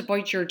us a bit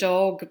about your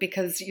dog,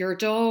 because your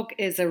dog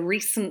is a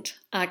recent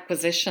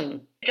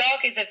acquisition. The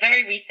dog is a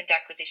very recent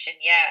acquisition,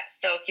 yeah.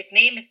 So his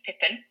name is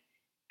Pippin,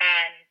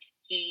 and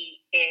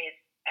he is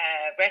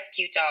a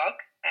rescue dog.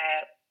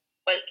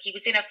 Well, he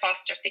was in a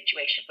foster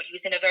situation, but he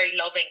was in a very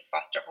loving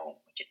foster home,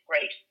 which is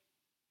great.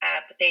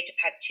 But they just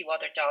had two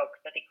other dogs,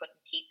 so they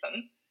couldn't keep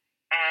him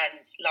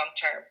and long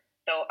term.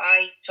 So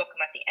I took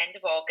him at the end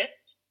of August,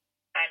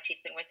 and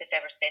he's been with us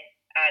ever since.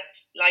 And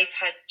life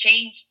has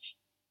changed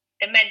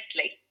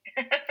immensely.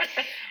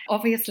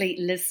 Obviously,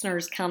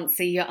 listeners can't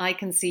see you. I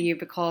can see you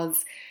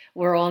because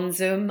we're on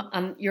Zoom,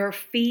 and your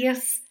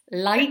face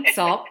lights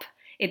up.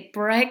 It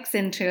breaks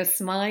into a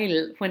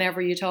smile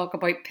whenever you talk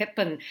about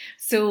Pippin.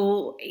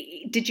 So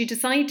did you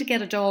decide to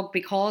get a dog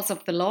because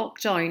of the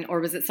lockdown, or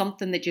was it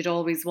something that you'd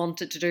always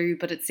wanted to do,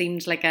 but it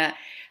seemed like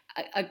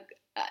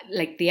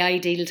like the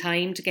ideal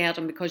time to get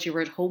him because you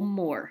were at home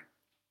more?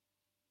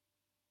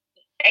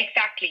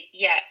 Exactly,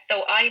 yeah.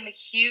 So I'm a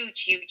huge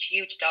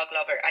dog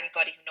lover,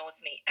 anybody who knows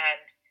me.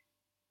 And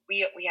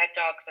we had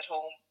dogs at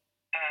home,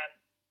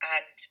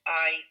 and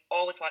I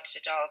always wanted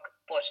a dog,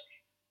 but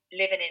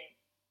living in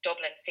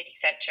Dublin city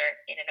centre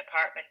in an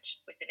apartment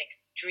with an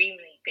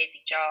extremely busy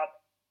job,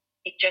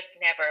 it just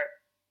never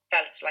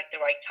felt like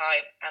the right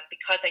time. And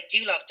because I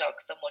do love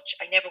dogs so much,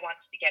 I never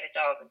wanted to get a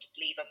dog and just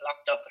leave him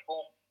locked up at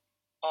home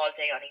all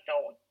day on his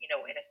own, in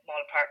a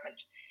small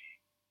apartment.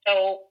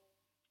 So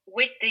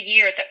with the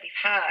year that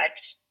we've had,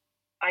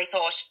 I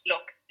thought,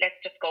 look, let's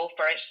just go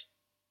for it.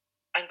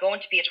 I'm going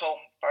to be at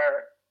home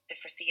for the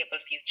foreseeable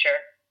future,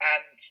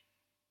 and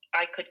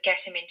I could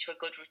get him into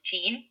a good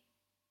routine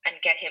and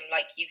get him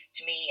used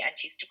to me and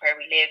used to where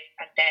we live.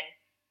 And then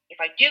if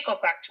I do go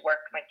back to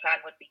work, my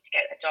plan would be to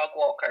get a dog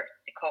walker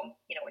to come,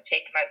 and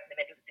take him out in the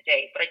middle of the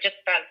day. But I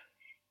just felt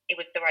it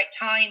was the right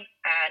time.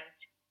 And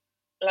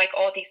like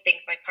all these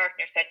things, my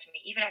partner said to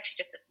me, even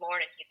actually just this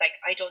morning, he's like,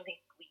 I don't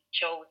think we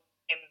chose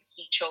him,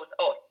 he chose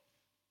us.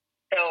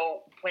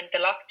 So when the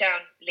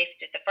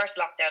first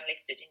lockdown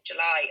lifted in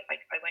July,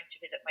 I went to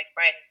visit my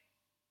friend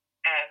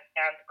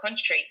down the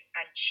country,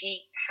 and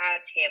she had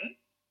him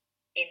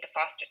in the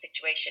foster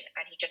situation,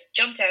 and he just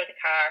jumped out of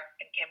the car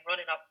and came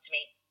running up to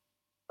me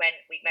when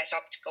we met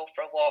up to go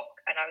for a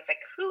walk. And I was like,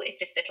 who is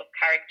this little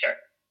character?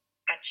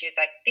 And she was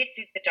like, this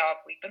is the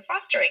dog we've been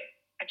fostering.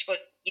 And she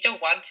goes, you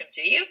don't want him,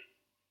 do you?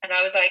 And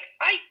I was like,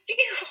 I do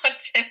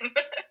want him.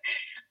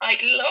 I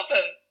love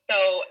him. So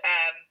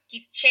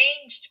he's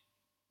changed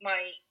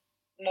my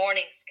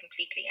mornings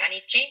completely, and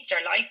he's changed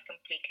our life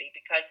completely,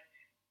 because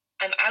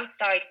I'm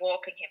outside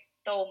walking him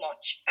so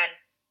much. And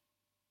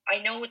I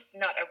know it's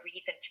not a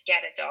reason to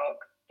get a dog,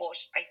 but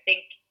I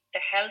think the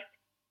health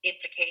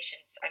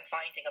implications I'm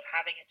finding of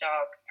having a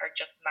dog are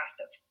just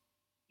massive.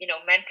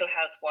 mental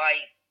health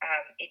wise,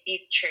 it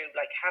is true.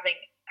 Like having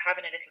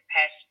a little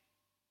pet,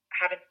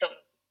 having some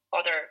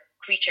other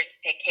creature to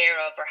take care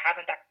of, or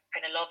having that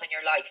kind of love in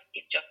your life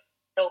is just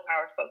so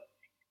powerful.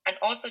 And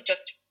also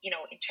just,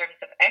 in terms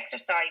of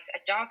exercise,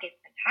 a dog is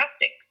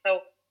fantastic.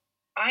 So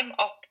I'm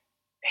up,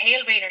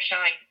 hail, rain or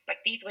shine,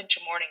 like these winter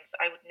mornings,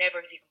 I would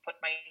never have even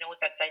put my nose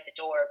outside the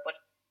door, but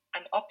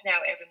I'm up now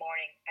every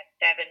morning at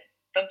 7,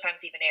 sometimes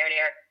even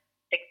earlier,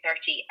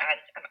 6:30, and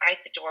I'm out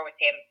the door with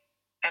him,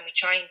 and we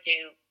try and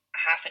do a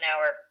half an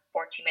hour,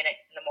 40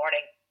 minutes in the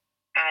morning,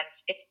 and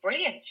it's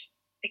brilliant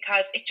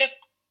because it just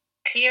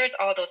clears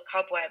all those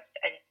cobwebs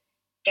and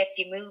gets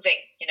you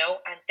moving,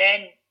 and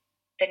then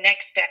the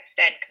next steps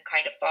then can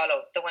kind of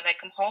follow. So when I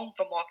come home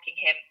from walking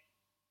him,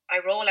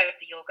 I roll out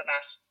the yoga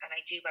mat and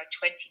I do about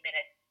 20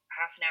 minutes,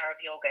 half an hour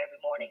of yoga every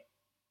morning.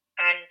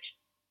 And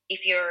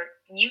if you're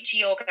new to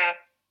yoga,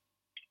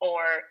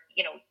 or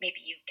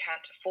maybe you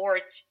can't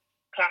afford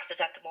classes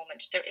at the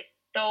moment, there is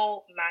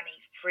so many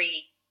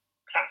free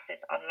classes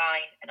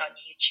online and on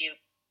YouTube,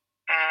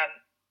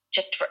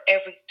 just for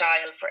every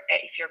style. For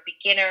if you're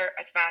beginner,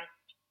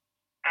 advanced,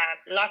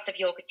 lots of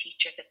yoga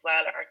teachers as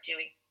well are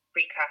doing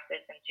free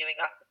classes and doing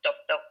lots of stuff.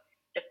 So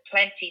there's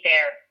plenty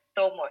there,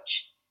 so much.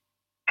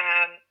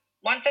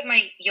 Once I've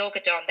my yoga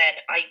done, then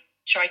I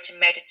try to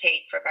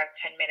meditate for about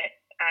 10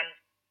 minutes, and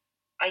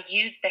I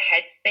use the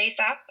Headspace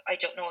app. I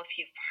don't know if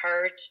you've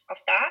heard of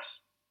that.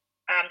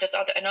 There's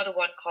another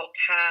one called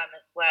Calm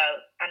as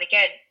well. And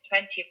again,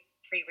 plenty of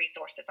free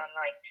resources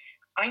online.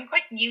 I'm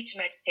quite new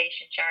to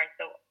meditation, Sharon,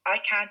 so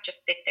I can't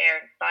just sit there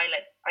in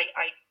silence.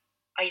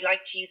 I like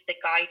to use the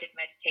guided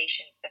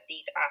meditations that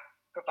these apps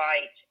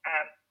provide.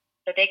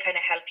 So they kind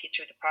of help you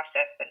through the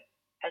process and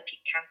help you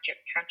count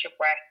your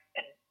breath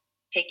and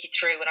take you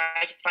through. And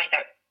I just find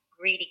that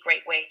really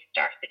great way to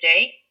start the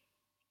day.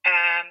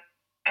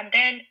 And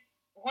then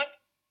once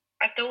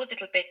I've those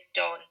little bits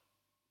done,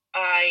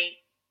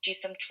 I do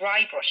some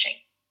dry brushing.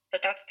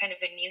 So that's kind of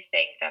a new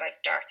thing that I've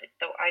started.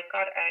 So I've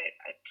got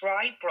a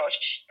dry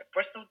brush, a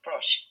bristle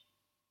brush.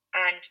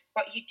 And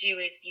what you do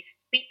is you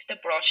sweep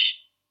the brush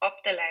up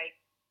the legs,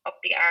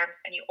 up the arms,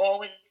 and you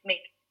always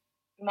make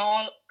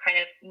small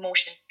kind of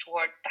motions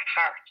towards the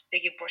heart.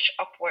 So you brush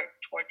upward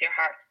towards your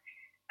heart.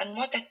 And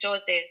what that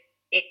does is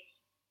it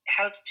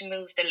helps to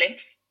move the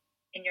lymph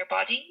in your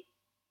body,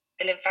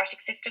 the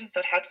lymphatic system, so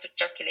it helps with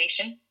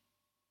circulation.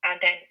 And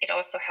then it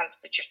also helps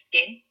with your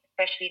skin,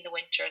 especially in the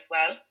winter as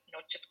well.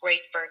 It's just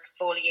great for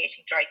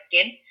exfoliating dry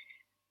skin.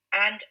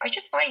 And I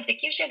just find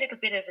it gives you a little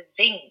bit of a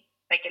zing,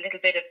 like a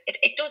little bit of,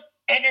 it does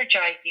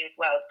energize you as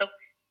well. So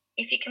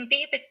if you can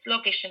be a bit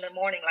sluggish in the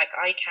morning like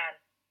I can,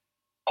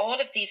 all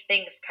of these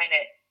things kind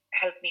of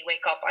help me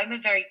wake up. I'm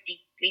a very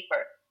deep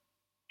sleeper,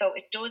 so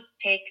it does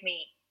take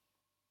me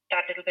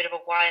that little bit of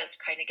a while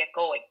to kind of get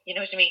going. You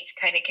know what I mean?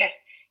 To kind of get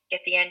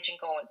the engine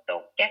going.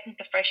 So getting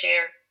the fresh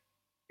air,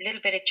 a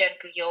little bit of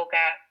gentle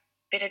yoga,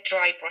 bit of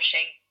dry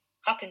brushing,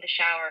 hop in the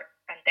shower,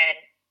 and then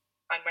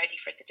I'm ready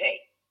for the day.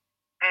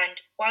 And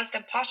whilst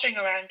I'm pottering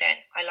around then,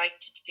 I like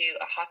to do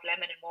a hot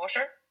lemon and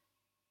water.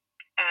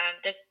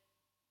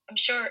 I'm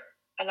sure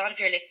a lot of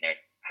your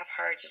listeners have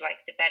heard like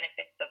the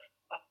benefits of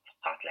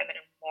hot lemon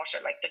and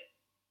water. Like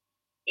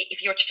if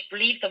you're to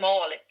believe them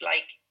all, it's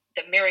like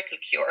the miracle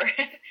cure.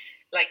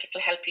 Like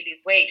it'll help you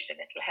lose weight, and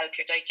it'll help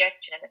your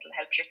digestion, and it'll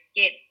help your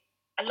skin.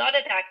 A lot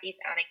of that is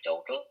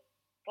anecdotal,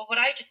 but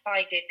what I just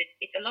find is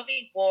it's a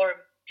lovely warm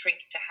drink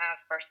to have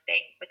first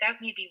thing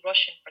without maybe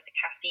rushing for the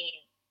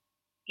caffeine,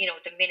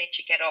 the minute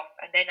you get up,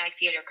 and then I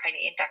feel you're kind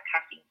of in that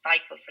caffeine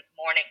cycle for the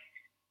morning.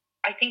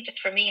 I think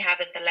just for me,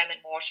 having the lemon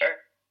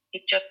water,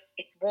 it's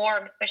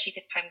warm, especially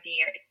this time of the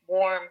year. It's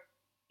warm,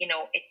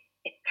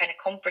 it's kind of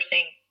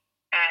comforting.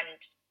 And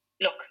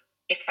look,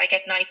 if I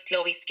get nice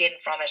glowy skin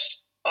from it,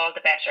 all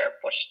the better.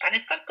 And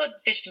it's got good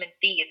vitamin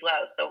C as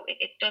well, so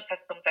it does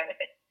have some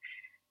benefits.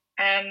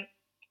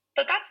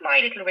 So that's my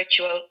little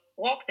ritual: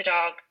 walk the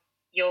dog,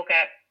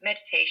 yoga,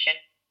 meditation,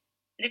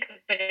 little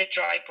bit of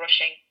dry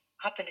brushing,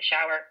 hop in the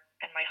shower,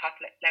 and my hot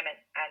lemon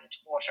and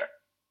water.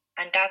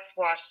 And that's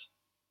what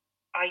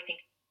I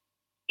think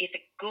is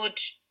a good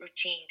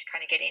routine to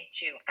kind of get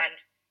into. And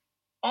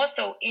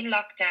also in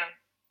lockdown,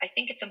 I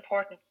think it's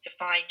important to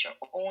find your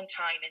own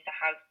time in the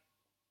house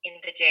in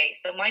the day.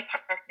 So my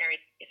partner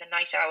is a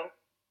night owl.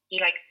 He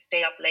likes to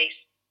stay up late,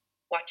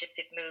 watches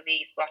his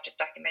movies, watches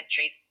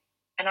documentaries.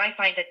 And I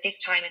find that this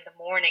time in the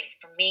morning,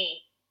 for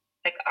me,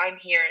 like I'm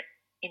here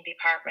in the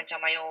apartment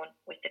on my own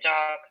with the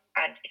dog,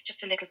 and it's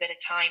just a little bit of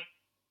time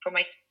for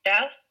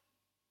myself.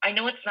 I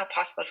know it's not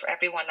possible for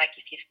everyone, like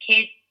if you have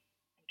kids,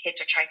 and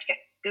kids are trying to get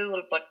to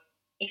school, but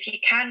if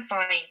you can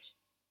find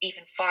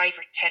even 5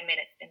 or 10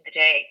 minutes in the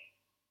day,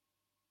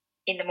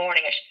 in the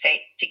morning, I should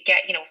say, to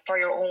get, for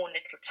your own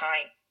little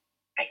time,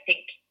 I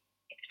think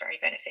it's very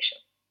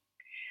beneficial.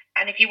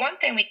 And if you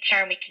want, then we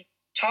can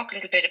talk a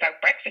little bit about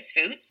breakfast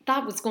foods.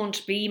 That was going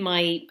to be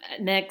my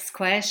next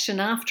question.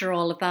 After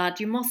all of that,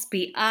 you must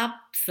be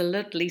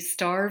absolutely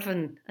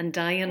starving and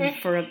dying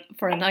for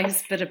a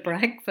nice bit of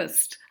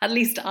breakfast. At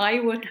least I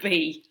would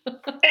be.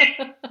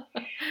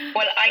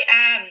 Well, I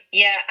am,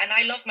 yeah, and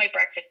I love my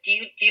breakfast. Do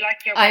you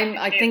like your breakfast?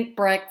 I think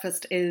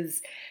breakfast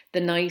is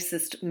the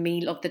nicest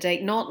meal of the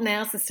day. Not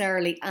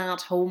necessarily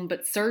at home,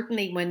 but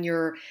certainly when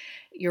you're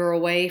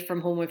away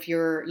from home, if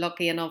you're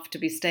lucky enough to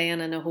be staying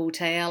in a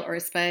hotel, or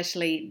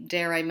especially,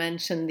 dare I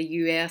mention, the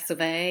US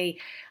of A.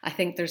 I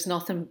think there's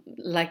nothing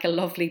like a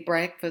lovely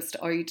breakfast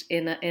out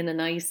in a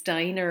nice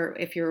diner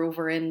if you're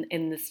over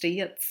in the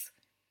States.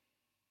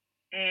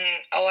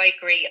 Oh, I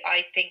agree.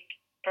 I think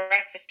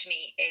breakfast to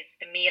me is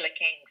the meal of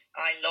kings.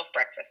 I love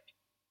breakfast.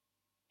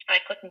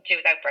 I couldn't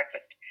do without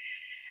breakfast.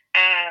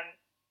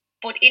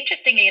 But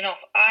interestingly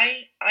enough,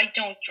 I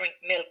don't drink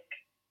milk.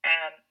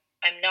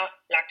 I'm not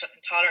lactose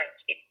intolerant.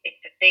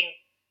 It's a thing.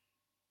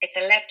 It's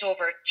a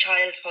leftover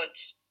childhood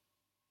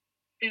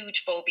food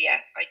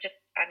phobia.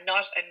 I'm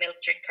not a milk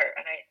drinker,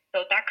 and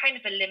so that kind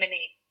of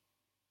eliminates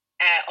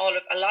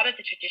a lot of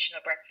the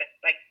traditional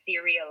breakfasts like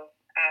cereal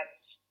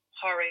and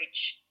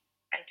porridge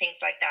and things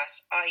like that.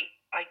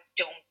 I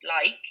don't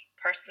like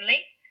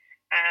personally,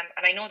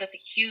 and I know there's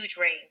a huge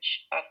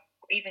range of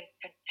even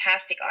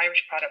fantastic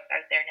Irish products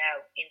out there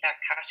now in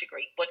that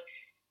category. But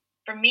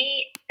for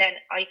me, then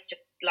I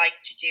just like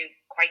to do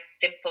quite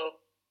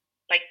simple,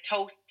 like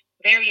toast,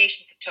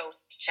 variations of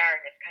toast. Sharon,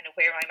 is kind of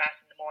where I'm at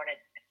in the morning,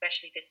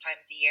 especially this time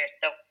of the year.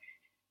 So,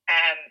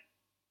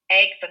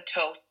 eggs and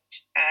toast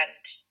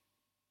and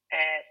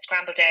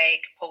scrambled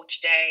egg,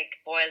 poached egg,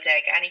 boiled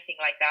egg, anything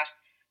like that.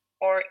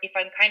 Or if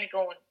I'm kind of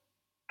going,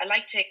 I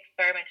like to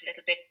experiment a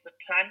little bit with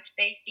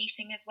plant-based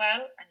eating as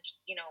well, and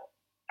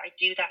I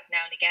do that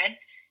now and again.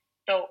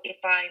 So if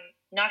I'm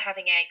not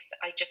having eggs,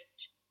 I just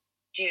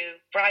do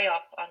fry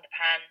up on the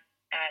pan,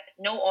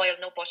 no oil,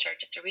 no butter,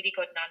 just a really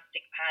good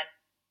non-stick pan,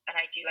 and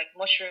I do like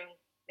mushroom,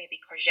 maybe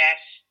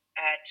courgette,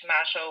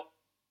 tomato,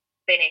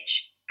 spinach,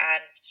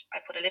 and I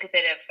put a little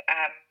bit of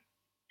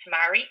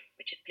tamari,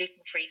 which is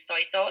gluten-free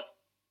soy sauce,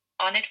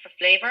 on it for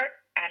flavour,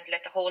 and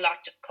let the whole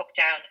lot just cook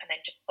down, and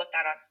then just put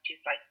that on 2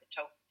 slices of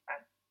toast,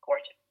 and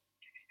gorgeous.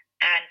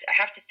 And I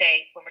have to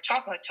say, when we're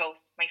talking about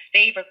toast, my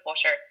favourite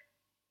butter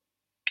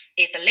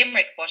is a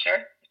Limerick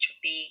butter, which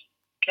would be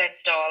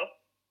Glenstal,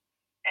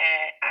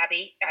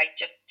 Abbey. I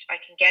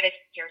can get it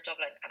here in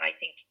Dublin, and I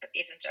think there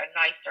isn't a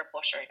nicer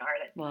butter in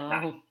Ireland. Wow.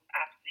 That's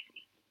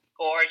absolutely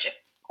gorgeous,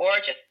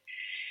 gorgeous.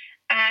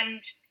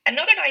 And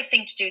another nice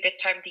thing to do this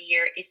time of the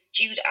year is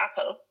stewed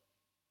apple,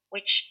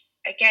 which,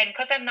 again,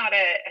 because I'm not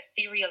a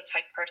cereal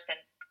type person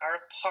or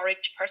a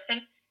porridge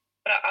person,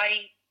 but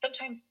I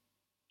sometimes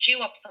chew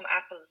up some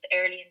apples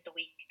early in the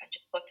week and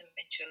just put them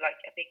into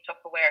like a big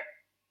Tupperware,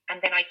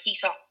 and then I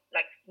heat up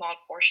like small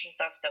portions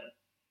of them,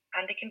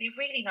 and they can be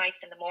really nice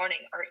in the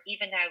morning, or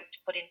even now to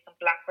put in some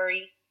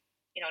blackberries,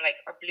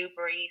 or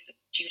blueberries,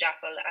 stewed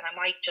apple, and I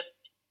might just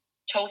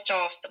toast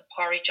off some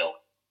porridge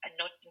oats and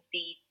nuts and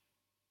seeds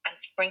and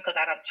sprinkle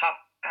that on top.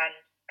 And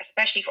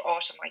especially for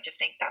autumn, I just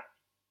think that's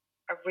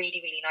a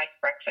really, really nice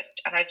breakfast.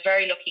 And I was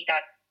very lucky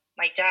that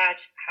my dad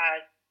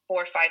has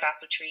 4 or 5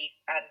 apple trees,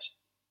 and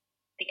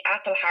the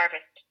apple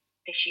harvest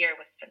this year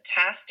was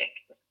fantastic.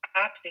 It was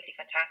absolutely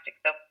fantastic.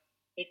 So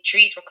his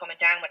trees were coming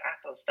down with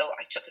apples. So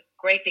I took a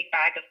great big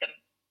bag of them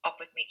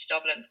up with me to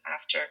Dublin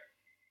after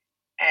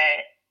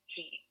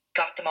he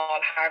got them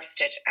all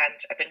harvested, and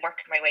I've been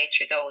working my way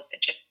through those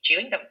and just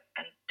chewing them,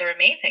 and they're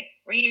amazing.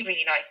 Really,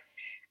 really nice.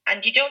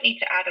 And you don't need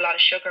to add a lot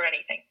of sugar or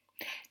anything.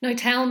 Now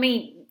tell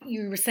me,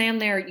 you were saying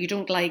there you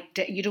don't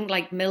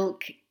like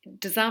milk.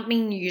 Does that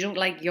mean you don't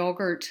like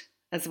yogurt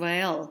as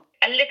well?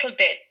 A little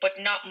bit, but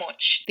not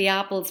much. The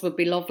apples would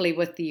be lovely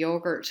with the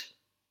yogurt.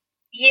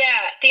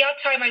 Yeah, the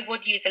odd time I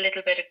would use a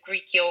little bit of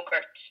Greek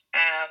yogurt,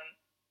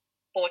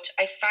 but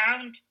I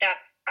found that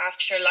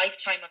after a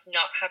lifetime of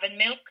not having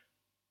milk,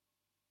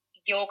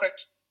 yogurt,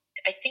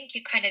 I think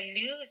you kind of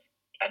lose.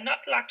 I'm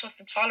not lactose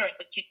intolerant,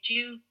 but you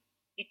do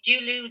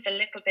lose a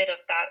little bit of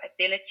that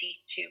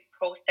ability to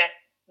process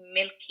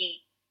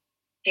milky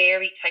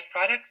dairy type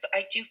products.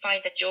 I do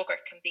find that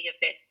yogurt can be a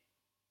bit,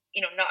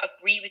 not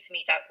agree with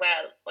me that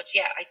well. But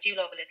yeah, I do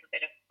love a little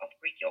bit of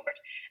Greek yogurt.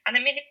 And I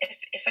mean,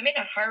 if I'm in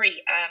a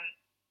hurry,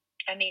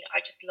 I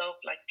just love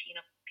like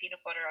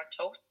peanut butter on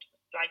toast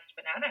with sliced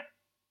banana.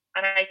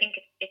 And I think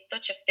it's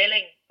such a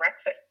filling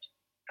breakfast,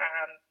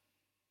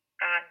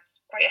 and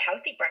quite a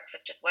healthy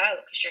breakfast as well,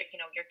 because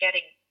you're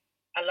getting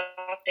a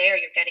lot there.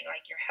 You're getting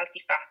like your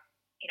healthy fat,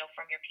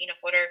 from your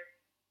peanut butter,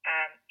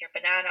 your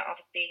banana,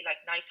 obviously,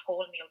 like nice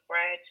wholemeal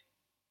bread.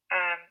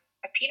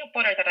 A peanut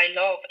butter that I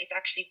love is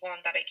actually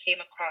one that I came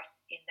across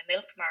in the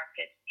milk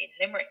market in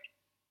Limerick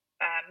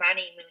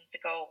many moons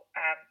ago.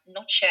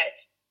 Nutshed.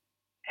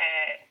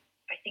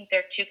 I think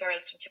they're 2 girls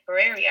from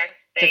Tipperary, aren't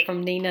they? They're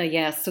from Nina,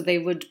 yes. So they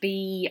would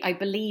be, I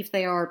believe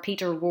they are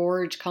Peter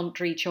Ward,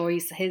 Country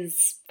Choice,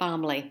 his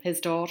family, his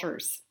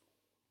daughters,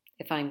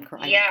 if I'm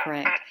correct.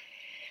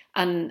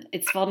 And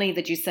it's funny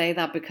that you say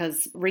that,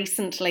 because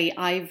recently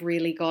I've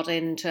really got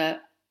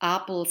into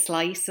apple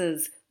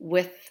slices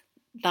with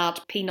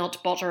that peanut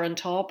butter on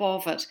top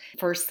of it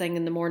first thing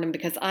in the morning,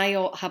 because I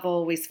have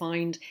always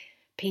found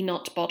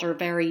peanut butter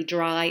very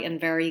dry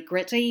and very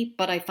gritty,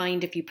 but I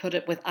find if you put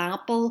it with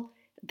apple,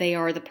 they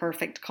are the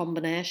perfect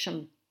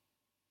combination.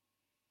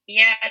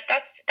 Yeah,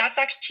 that's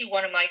actually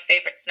one of my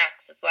favourite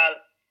snacks as well.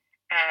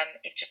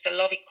 It's just a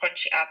lovely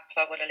crunchy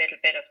apple with a little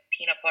bit of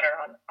peanut butter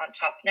on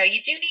top. Now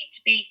you do need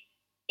to be,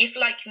 if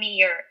like me,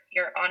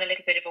 you're on a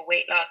little bit of a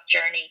weight loss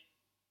journey,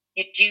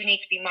 you do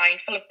need to be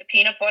mindful of the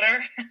peanut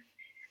butter.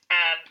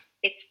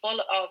 It's full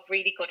of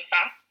really good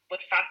fat,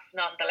 but fats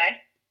nonetheless.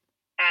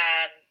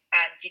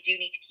 And you do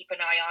need to keep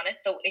an eye on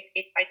it. So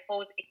I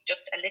suppose it's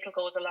just a little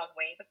goes a long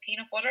way with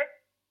peanut butter.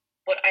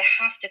 But I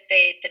have to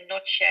say the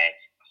Nutshed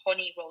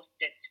honey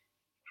roasted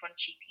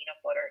crunchy peanut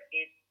butter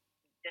is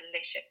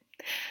delicious.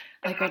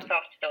 So hats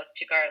off to those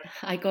two girls.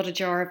 I got a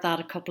jar of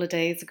that a couple of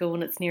days ago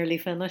and it's nearly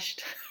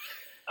finished.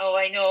 Oh,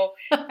 I know.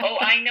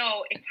 I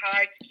know. It's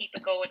hard to keep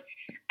it going.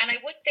 And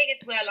I would say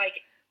as well, like,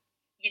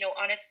 you know,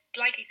 on a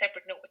slightly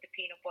separate note with the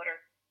peanut butter,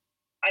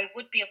 I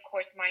would be, of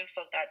course,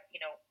 mindful that, you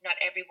know, not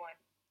everyone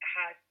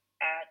has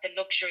the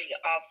luxury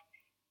of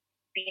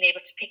being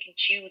able to pick and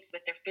choose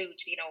with their food.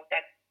 You know,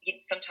 that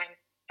sometimes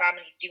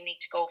families do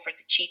need to go for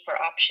the cheaper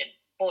option.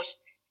 But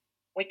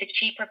with the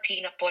cheaper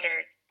peanut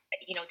butters,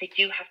 you know, they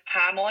do have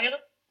palm oil.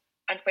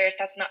 And whereas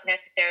that's not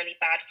necessarily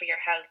bad for your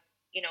health,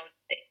 you know,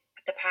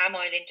 the palm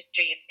oil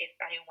industry, if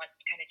anyone wants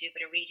to kind of do a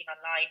bit of reading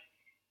online,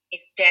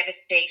 is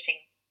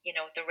devastating, you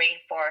know, the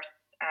rainforest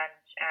and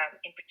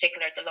in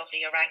particular the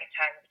lovely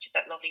orangutan, which is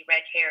that lovely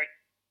red-haired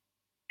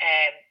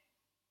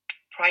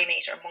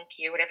primate or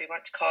monkey or whatever you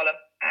want to call him.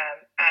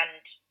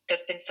 And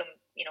there's been some,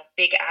 you know,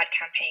 big ad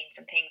campaigns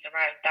and things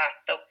around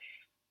that. So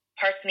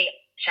personally,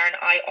 Sharon,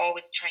 I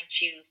always try and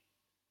choose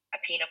a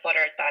peanut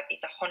butter that is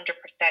 100%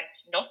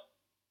 nut.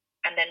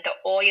 And then the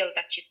oil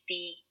that you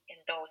see in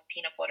those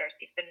peanut butters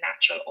is the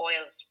natural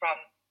oils from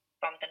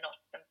the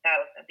nuts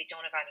themselves, and they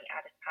don't have any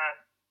added palm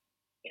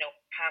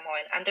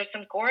oil. And there's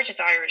some gorgeous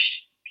Irish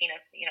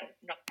peanut, you know,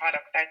 nut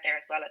products out there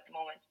as well at the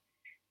moment.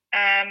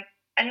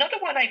 Another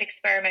one I've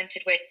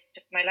experimented with,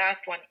 just my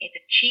last one, is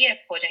a chia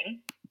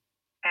pudding.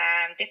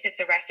 This is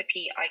a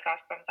recipe I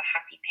got from the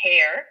Happy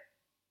Pear,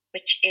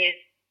 which is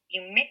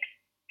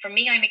for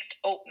me, I mixed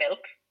oat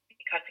milk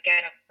because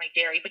again of my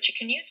dairy, but you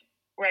can use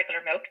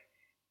regular milk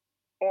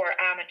or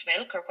almond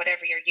milk or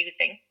whatever you're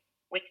using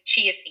with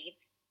chia seeds.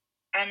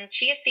 And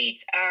chia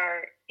seeds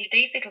are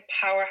these little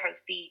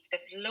powerhouse seeds.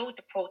 There's loads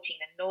of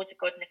protein and loads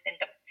of goodness in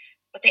them,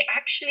 but they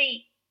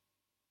actually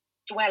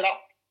swell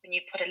up when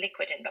you put a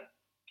liquid in them.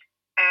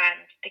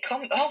 And they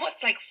come almost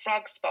like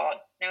frog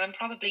spawn. Now, I'm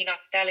probably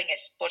not selling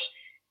it, but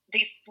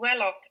they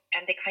swell up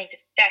and they kind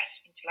of set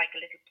into like a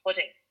little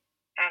pudding.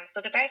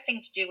 So the best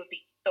thing to do would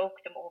be soak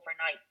them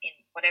overnight in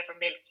whatever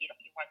milk you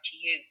want to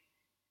use.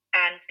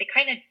 And they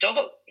kind of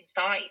double in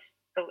size.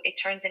 So it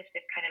turns into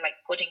this kind of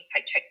like pudding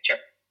type texture,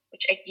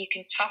 which you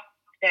can top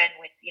then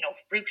with, you know,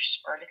 fruit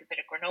or a little bit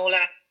of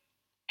granola.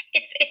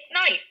 It's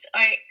nice.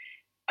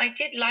 I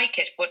did like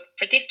it, but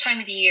for this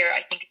time of the year,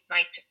 I think it's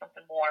nice to have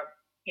something more,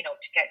 you know,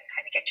 to get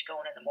you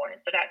going in the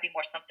morning. So that'd be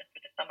more something for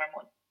the summer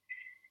months.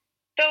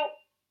 So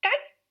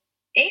that's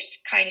it,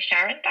 kind of,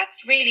 Sharon. That's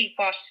really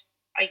what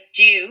I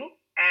do.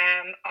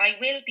 I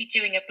will be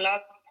doing a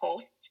blog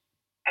post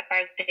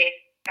about this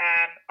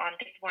on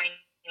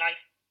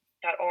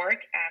thiswinelife.org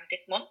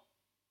this month,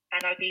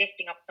 and I'll be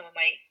listing up some of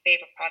my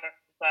favourite products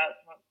as well,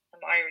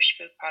 some Irish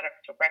food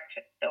products for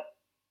breakfast. So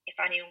if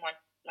anyone wants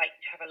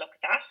to have a look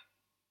at that,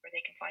 where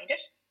they can find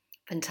it.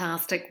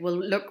 Fantastic. Well,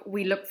 look,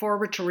 we look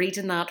forward to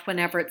reading that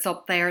whenever it's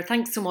up there.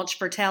 Thanks so much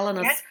for telling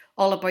us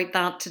all about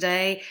that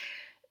today.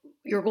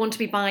 You're going to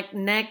be back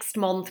next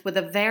month with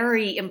a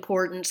very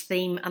important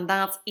theme, and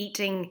that's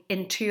eating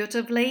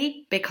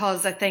intuitively,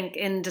 because I think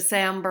in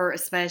December,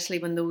 especially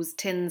when those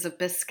tins of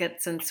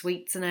biscuits and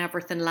sweets and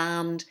everything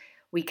land,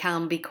 we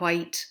can be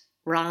quite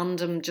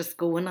random just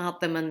going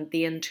at them and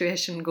the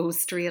intuition goes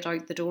straight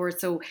out the door.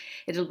 So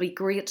it'll be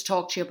great to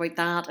talk to you about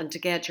that and to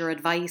get your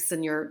advice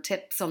and your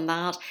tips on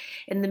that.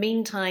 In the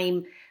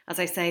meantime, as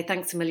I say,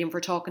 thanks a million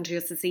for talking to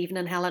us this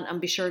evening, Helen, and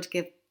be sure to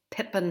give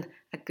Pippin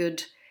a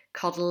good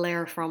cuddle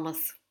there from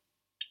us.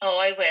 Oh,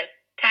 I will.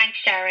 Thanks,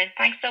 Sharon.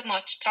 Thanks so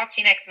much. Talk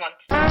to you next month.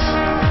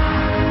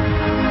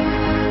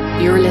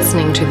 You're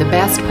listening to The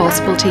Best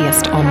Possible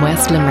Taste on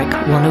West Limerick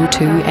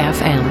 102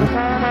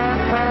 FM.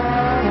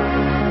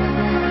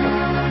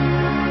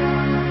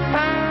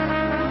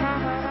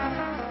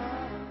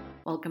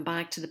 Welcome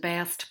back to The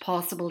Best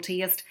Possible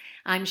Taste.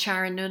 I'm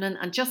Sharon Noonan,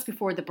 and just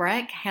before the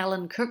break,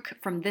 Helen Cook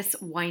from This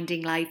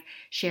Winding Life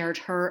shared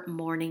her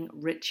morning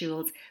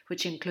rituals,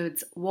 which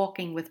includes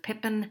walking with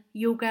Pippin,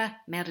 yoga,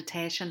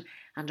 meditation,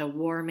 and a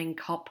warming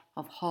cup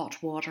of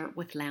hot water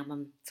with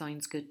lemon.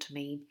 Sounds good to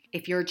me.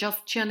 If you're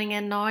just tuning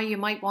in now, you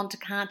might want to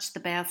catch The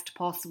Best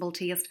Possible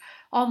Taste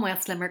on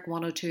West Limerick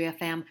 102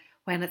 FM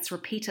when it's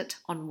repeated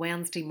on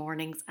Wednesday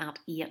mornings at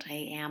 8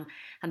 a.m.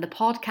 And the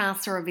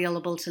podcasts are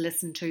available to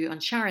listen to on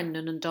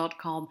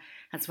SharonNoonan.com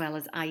as well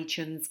as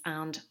iTunes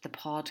and the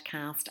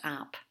podcast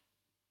app.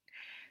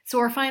 So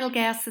our final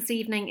guest this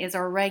evening is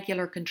our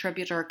regular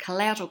contributor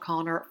Colette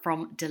O'Connor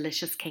from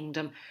Delicious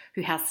Kingdom,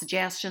 who has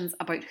suggestions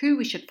about who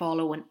we should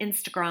follow on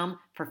Instagram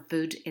for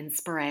food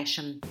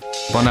inspiration.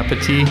 Bon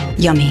appetit.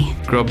 Yummy.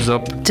 Grubs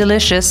up.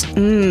 Delicious.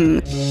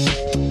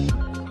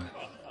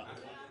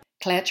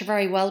 Colette, you're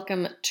very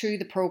welcome to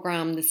the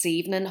programme this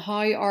evening.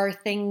 How are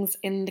things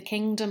in the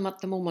kingdom at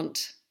the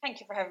moment?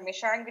 Thank you for having me,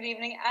 Sharon. Good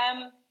evening.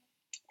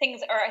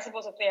 Things are, I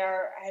suppose, if they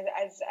are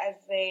as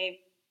they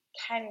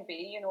can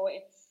be,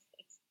 it's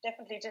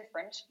definitely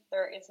different.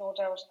 There is no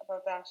doubt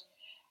about that.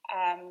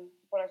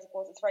 But I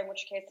suppose it's very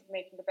much a case of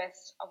making the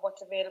best of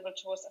what's available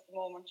to us at the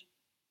moment.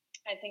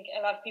 I think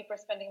a lot of people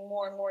are spending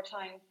more and more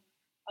time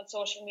on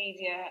social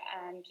media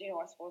and,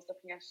 I suppose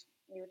looking at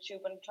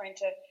YouTube and trying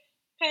to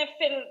kind of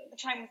fill the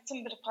time with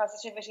some bit of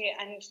positivity.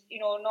 And,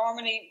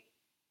 normally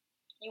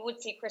you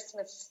would see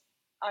Christmas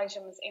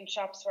items in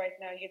shops right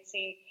now. You'd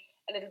see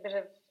a little bit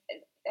of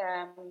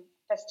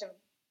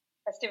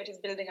festivities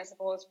building, I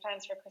suppose,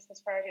 plans for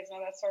Christmas parties and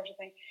all that sort of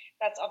thing.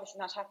 That's obviously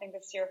not happening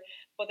this year,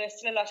 but there's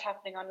still a lot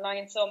happening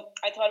online. So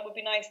I thought it would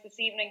be nice this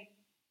evening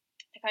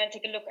to kind of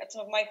take a look at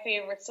some of my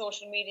favourite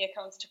social media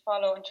accounts to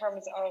follow in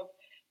terms of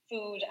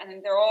food,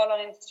 and they're all on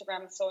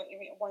Instagram, so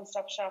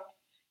one-stop shop,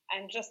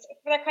 and just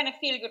for that kind of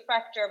feel-good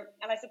factor.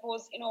 And I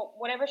suppose,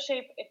 whatever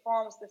shape it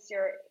forms this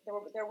year,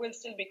 there will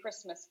still be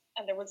Christmas,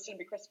 and there will still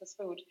be Christmas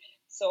food.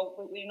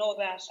 So we know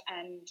that,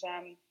 and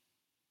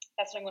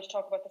that's what I'm going to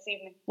talk about this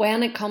evening.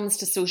 When it comes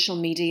to social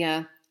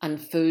media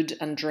and food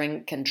and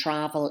drink and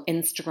travel,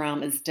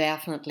 Instagram is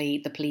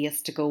definitely the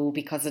place to go,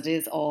 because it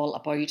is all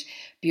about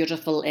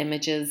beautiful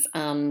images,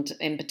 and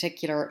in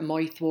particular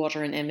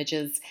mouth-watering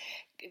images.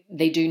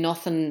 They do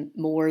nothing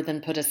more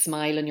than put a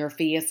smile on your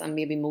face and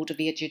maybe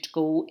motivate you to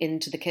go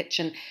into the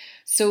kitchen.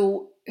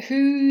 So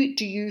who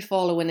do you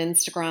follow on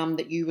Instagram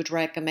that you would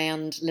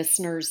recommend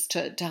listeners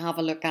to have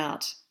a look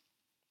at?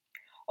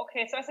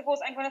 Okay, so I suppose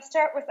I'm going to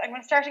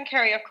start in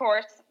Kerry, of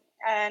course.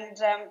 And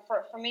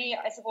for me,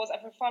 I suppose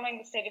I've been following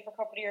this lady for a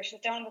couple of years.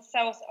 She's down in the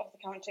south of the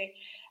county,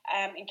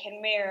 in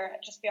Kenmare,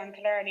 just beyond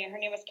Killarney. And her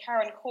name is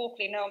Karen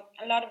Coakley. Now,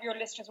 a lot of your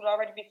listeners will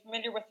already be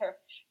familiar with her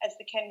as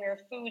the Kenmare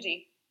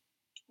foodie.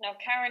 Now,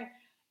 Karen,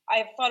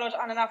 I've followed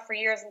on and off for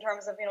years in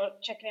terms of,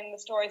 checking in the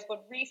stories.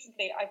 But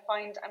recently, I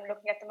find I'm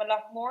looking at them a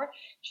lot more.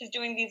 She's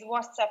doing these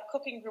WhatsApp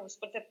cooking groups.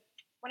 But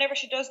whenever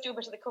she does do a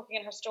bit of the cooking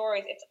in her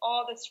stories, it's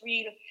all this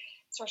real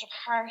sort of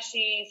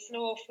hearty,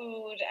 slow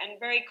food and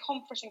very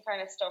comforting kind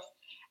of stuff.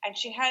 And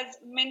she has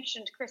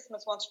mentioned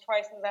Christmas once or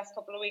twice in the last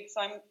couple of weeks.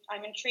 So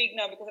I'm intrigued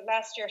now, because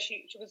last year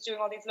she was doing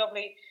all these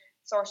lovely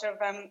sort of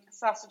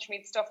sausage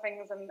meat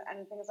stuffings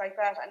and things like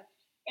that. And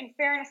in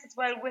fairness as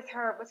well, with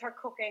her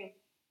cooking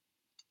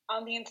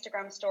on the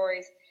Instagram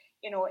stories,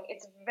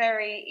 it's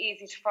very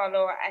easy to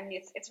follow, and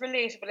it's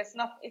relatable. It's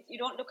not, you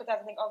don't look at that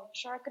and think, oh,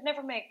 sure, I could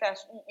never make that.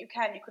 You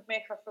could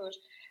make her food.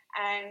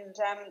 And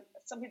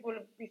some people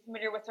will be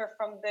familiar with her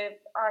from the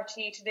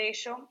RTE Today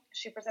show.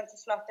 She presents a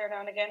slot there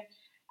now and again.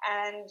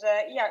 And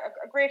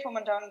a great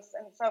woman down in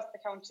the south of the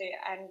county,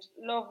 and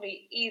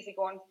lovely,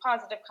 easygoing,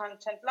 positive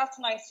content, lots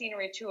of nice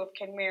scenery too of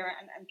Kenmare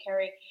and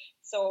Kerry.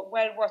 So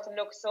well worth a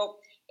look. So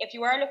if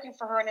you are looking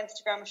for her on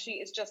Instagram, she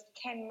is just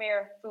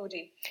Kenmare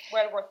Foodie.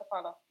 Well worth a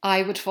follow.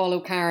 I would follow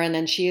Karen,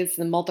 and she is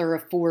the mother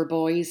of 4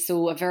 boys,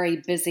 so a very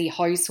busy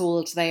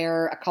household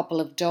there, a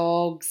couple of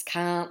dogs,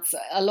 cats,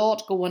 a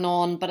lot going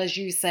on. But as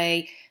you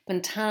say,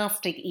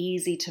 fantastic,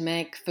 easy to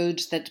make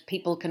food that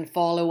people can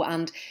follow,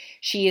 and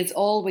she is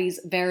always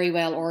very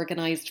well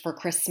organised for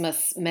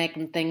Christmas,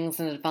 making things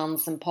in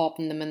advance and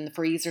popping them in the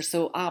freezer.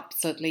 So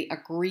absolutely a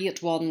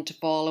great one to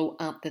follow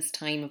at this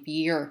time of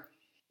year.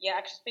 Yeah,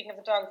 actually, speaking of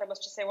the dogs, I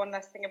must just say one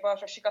last thing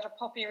about her. She got a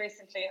puppy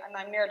recently, and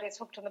I'm nearly as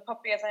hooked on the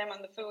puppy as I am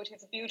on the food.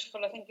 He's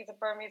beautiful. I think he's a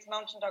Burmese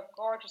mountain dog.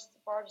 Gorgeous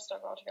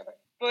dog altogether.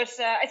 But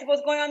I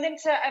suppose going on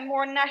into a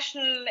more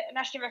nationally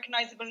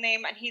recognisable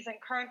name, and he's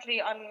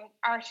currently on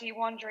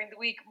RT1 during the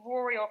week,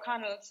 Rory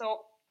O'Connell. So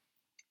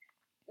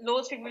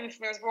loads of people will be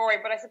familiar with Rory,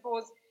 but I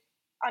suppose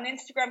on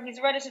Instagram he's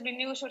relatively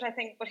new to it, I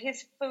think. But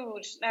his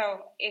food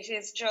now, it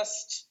is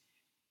just,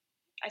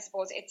 I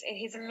suppose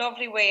he's a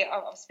lovely way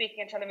of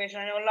speaking on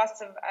television. I know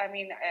lots of,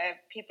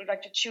 people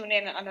like to tune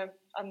in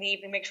on the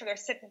evening, make sure they're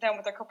sitting down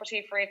with their cup of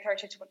tea for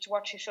 8:30 to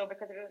watch his show,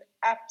 because it is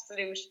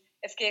absolute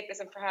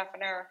escapism for half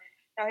an hour.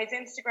 Now his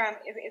Instagram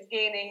is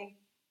gaining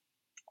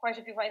quite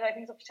a few, I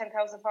think it's up to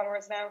 10,000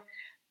 followers now.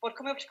 But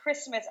coming up to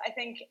Christmas, I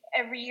think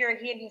every year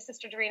he and his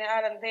sister Darina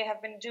Allen, they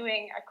have been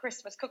doing a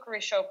Christmas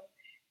cookery show.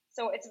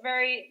 So it's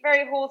very,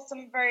 very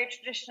wholesome, very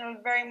traditional,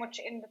 very much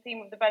in the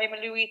theme of the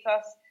Ballymaloe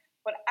ethos,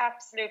 but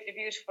absolutely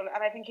beautiful.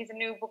 And I think he's a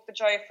new book, The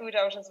Joy of Food,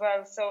 out as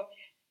well. So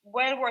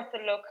well worth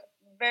the look.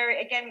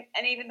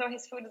 And even though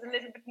his food is a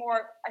little bit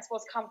more, I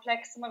suppose,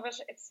 complex, some of it,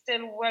 it's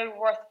still well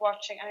worth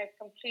watching, and it's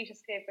complete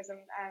escapism.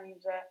 And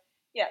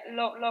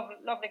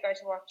lovely guy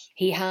to watch.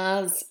 He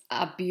has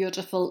a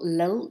beautiful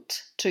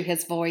lilt to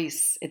his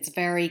voice. It's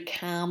very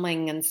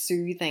calming and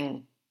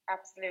soothing.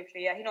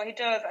 Absolutely, yeah. He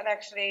does, and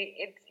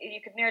actually, you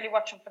could nearly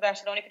watch him for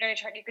that alone.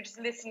 You could just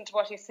listen to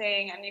what he's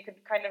saying, and you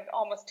could kind of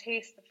almost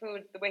taste the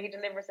food the way he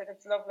delivers it.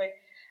 It's lovely,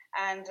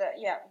 and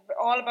yeah,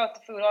 all about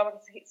the food, all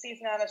about the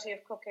seasonality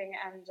of cooking,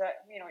 and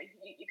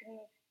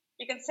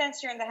you can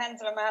sense you're in the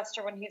hands of a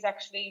master when he's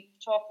actually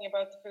talking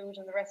about the food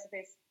and the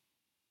recipes.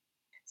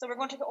 So we're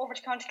going to go over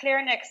to County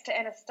Clare next to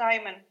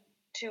Ennistymon,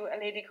 to a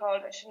lady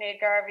called Sinead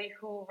Garvey,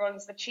 who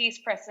runs the Cheese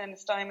Press in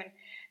Ennistymon.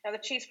 Now, the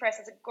Cheese Press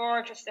is a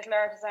gorgeous little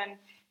artisan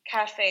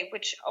cafe,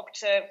 which up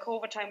to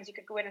COVID times you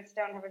could go in and sit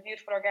down and have a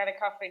beautiful organic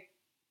coffee.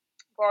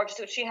 Gorgeous.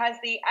 So she has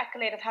the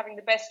accolade of having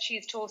the best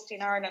cheese toasty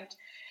in Ireland.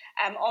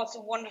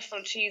 Also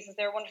wonderful cheeses,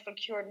 they're wonderful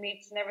cured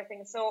meats and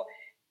everything. So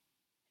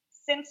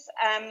since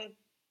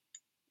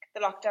the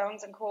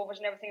lockdowns and COVID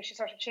and everything, she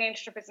sort of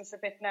changed her business a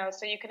bit now.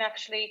 So you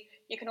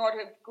can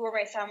order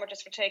gourmet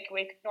sandwiches for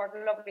takeaway, you can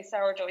order lovely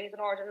sourdough, you can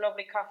order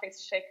lovely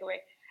coffees to take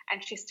away.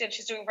 And she's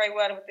doing very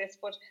well with this,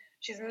 but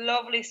she's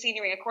lovely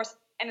scenery. Of course,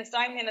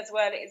 Ennistymon as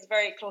well is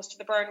very close to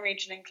the Burn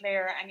region in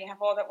Clare, and you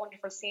have all that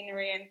wonderful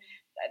scenery,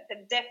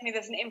 and definitely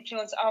there's an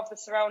influence of the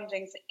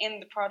surroundings in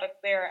the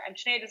product there. And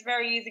Sinead is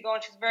very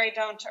easygoing, she's very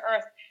down to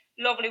earth,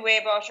 lovely way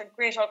about her,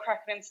 great all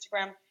crack on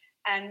Instagram,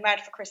 and mad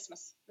for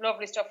Christmas.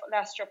 Lovely stuff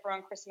last year up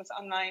around Christmas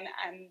online,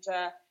 and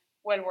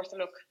well worth a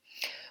look.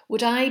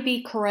 Would I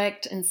be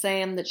correct in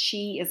saying that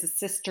she is a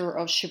sister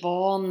of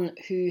Siobhan,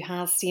 who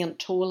has St.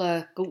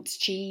 Tola goat's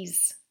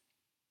cheese?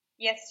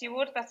 Yes, you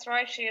would. That's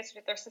right. She is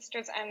with their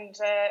sisters, and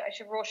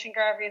actually Roisin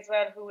Garvey as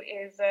well, who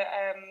is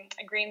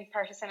a Green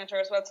Party senator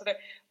as well. So they're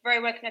a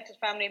very well connected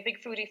family, a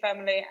big foodie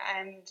family,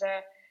 and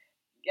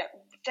yeah,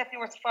 definitely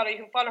worth a follow. You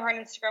can follow her on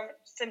Instagram,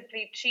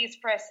 simply Cheese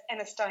Press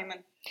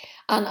Ennistymon.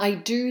 And I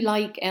do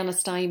like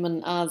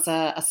Ennistymon as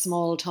a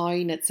small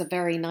town. It's a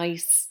very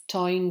nice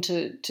town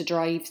to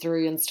drive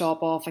through and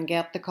stop off and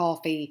get the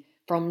coffee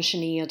from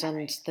Sinead and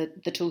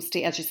the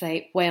toasty, as you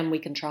say, when we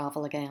can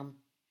travel again.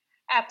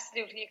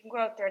 Absolutely, you can go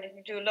out there and you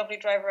can do a lovely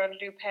drive around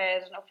Loop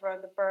Head and up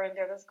around the Burn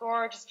there. There's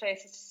gorgeous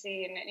places to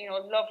see, and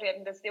lovely.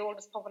 And there's the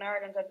oldest pub in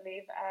Ireland, I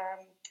believe.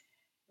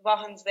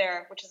 Vaughan's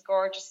there, which is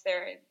gorgeous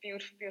there.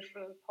 Beautiful,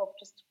 beautiful pub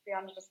just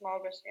beyond it, a small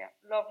bit. Yeah,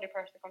 lovely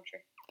part of the country.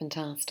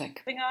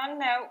 Fantastic. Moving on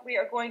now, we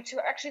are going to,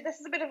 actually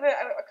this is a bit of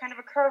a kind of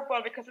a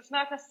curveball, because it's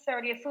not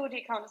necessarily a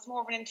foodie account, it's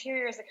more of an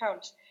interiors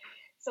account.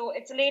 So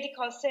it's a lady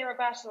called Sarah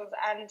Battles,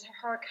 and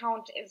her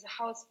account is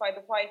House by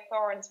the White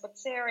Thorns, but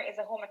Sarah is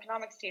a home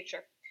economics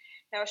teacher.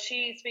 Now,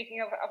 speaking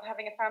of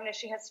having a family,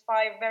 she has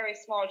 5 very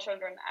small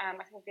children.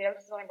 I think the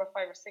eldest is only about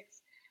 5 or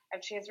 6.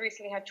 And she has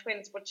recently had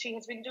twins, but she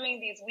has been doing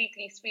these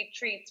weekly sweet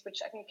treats, which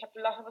I think kept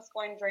a lot of us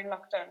going during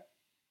lockdown.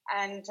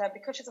 And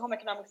because she's a home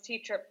economics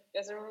teacher,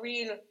 there's a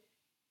real,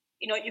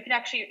 you can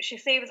actually, she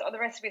saves all the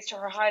recipes to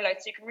her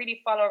highlights, so you can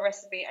really follow a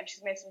recipe, and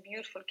she's made some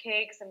beautiful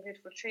cakes and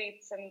beautiful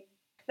treats. And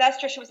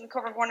last year she was on the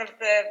cover of one of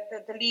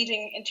the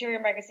leading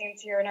interior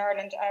magazines here in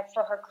Ireland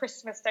for her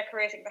Christmas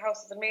decorating. The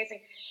house is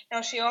amazing.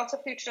 Now, she also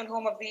featured on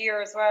Home of the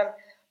Year as well.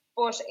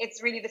 But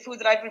it's really the food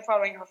that I've been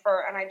following her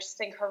for, and I just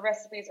think her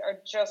recipes are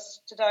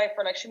just to die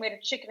for. Like, she made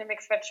a chicken and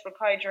mixed vegetable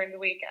pie during the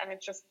week, and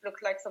it just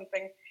looked like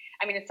something.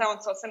 I mean, it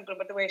sounds so simple,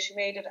 but the way she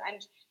made it,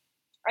 and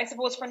I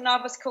suppose for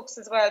novice cooks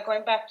as well,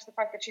 going back to the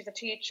fact that she's a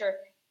teacher,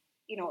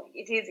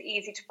 it is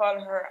easy to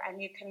follow her,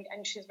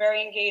 and she's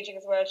very engaging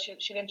as well.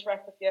 She'll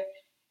interact with you,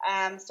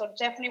 so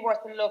definitely worth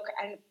a look.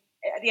 And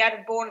the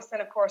added bonus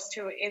then, of course,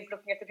 too, is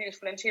looking at the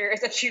beautiful interiors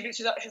that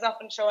she's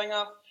often showing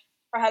off.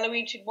 For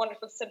Halloween, she had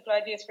wonderful, simple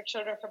ideas for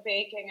children for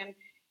baking. And,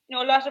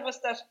 a lot of us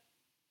that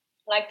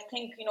like to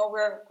think,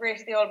 we're great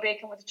at the old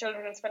baking with the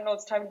children and spend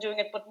loads of time doing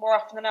it, but more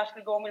often than not,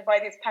 we'll go and we'll buy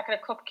these packet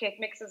of cupcake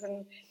mixes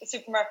in the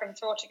supermarket and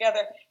throw it together.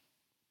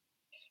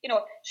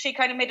 She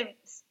kind of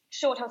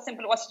showed how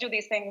simple it was to do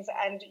these things,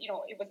 and,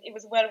 it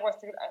was well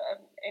worth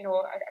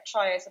a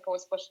try, I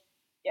suppose. But,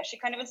 yeah, she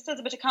kind of instills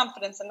a bit of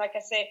confidence, and like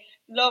I say,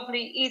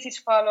 lovely, easy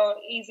to follow,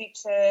 easy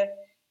to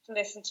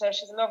listen to.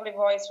 She's a lovely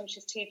voice when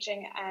she's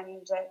teaching,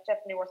 and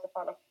definitely worth a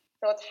follow.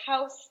 So it's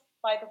House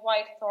by the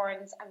White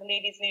Thorns, and the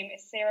lady's name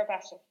is Sarah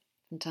Battle.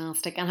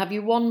 Fantastic. And have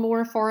you one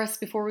more for us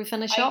before we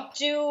finish up? I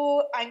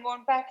do. I'm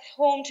going back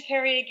home to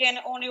Kerry again,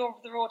 only over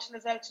the road to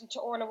Lizelton, to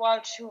Orla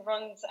Walsh, who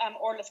runs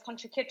Orla's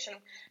Country Kitchen.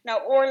 Now,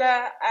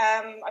 Orla,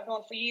 I've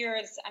known for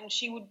years, and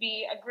she would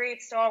be a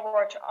great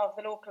stalwart of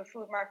the local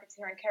food markets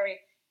here in Kerry.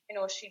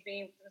 She'd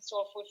been the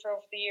Soul Food for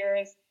over the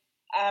years.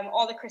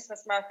 All the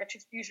Christmas markets,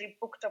 she's usually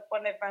booked up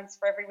one advance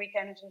for every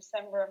weekend in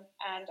December,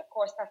 and of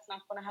course that's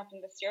not going to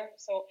happen this year.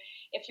 So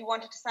if you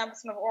wanted to sample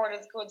some of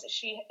Orla's goods,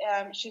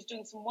 she's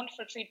doing some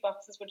wonderful treat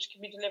boxes which can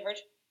be delivered,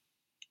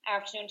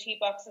 afternoon tea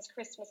boxes,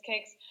 Christmas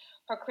cakes.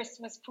 Her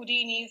Christmas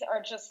pudinis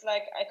are just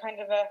like a kind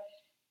of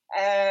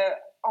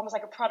almost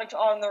like a product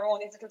all on their own,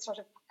 these little sort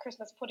of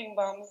Christmas pudding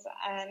bombs.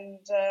 And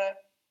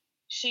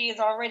she is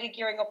already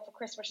gearing up for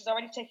Christmas. She's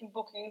already taking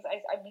bookings.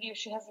 I believe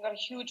she hasn't got a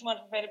huge amount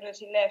of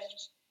availability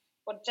left,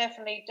 but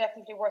definitely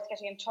worth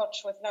getting in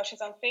touch with. Now,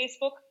 she's on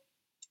Facebook,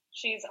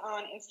 she's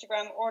on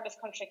Instagram, Orla's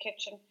Country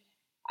Kitchen,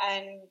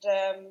 and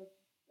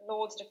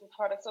loads of different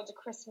products, loads of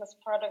Christmas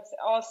products,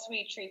 all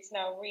sweet treats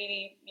now,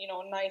 really,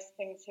 nice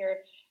things here.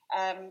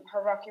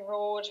 Her Rocky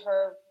Road,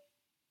 her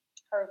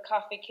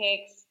coffee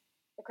cakes,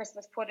 the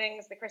Christmas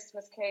puddings, the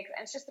Christmas cakes,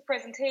 and it's just the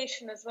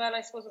presentation as well,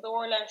 I suppose, with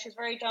Orla. She's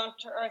very down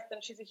to earth,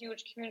 and she's a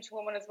huge community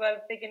woman as well,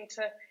 big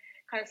into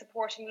kind of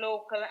supporting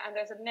local, and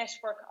there's a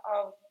network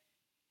of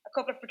a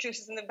couple of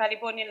producers in the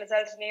Ballybunny and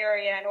Lizelton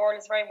area, and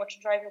Orla's very much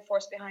a driving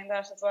force behind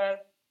that as well.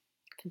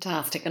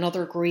 Fantastic.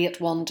 Another great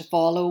one to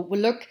follow. Well,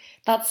 look,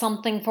 that's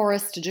something for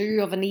us to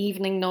do of an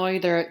evening now.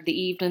 The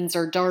evenings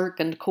are dark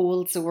and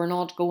cold, so we're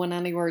not going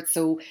anywhere.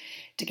 So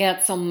to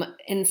get some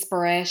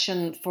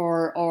inspiration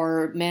for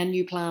our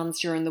menu plans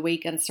during the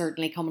week and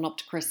certainly coming up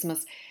to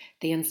Christmas,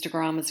 the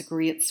Instagram is a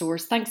great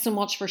source. Thanks so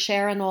much for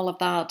sharing all of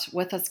that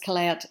with us,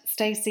 Colette.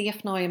 Stay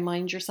safe now and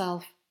mind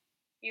yourself.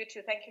 You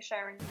too. Thank you,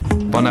 Sharon.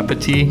 Bon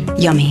appetit.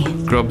 Yummy.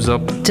 Grubs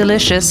up.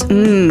 Delicious.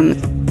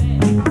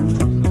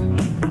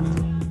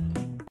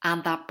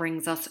 And that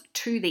brings us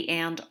to the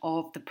end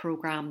of the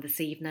programme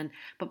this evening.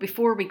 But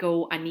before we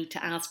go, I need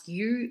to ask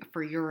you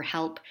for your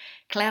help.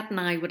 Colette and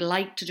I would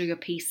like to do a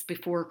piece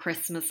before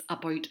Christmas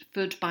about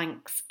food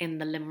banks in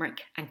the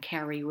Limerick and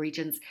Kerry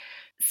regions.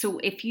 So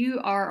if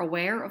you are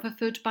aware of a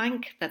food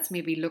bank that's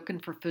maybe looking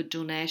for food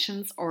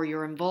donations, or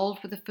you're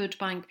involved with a food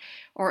bank,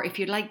 or if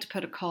you'd like to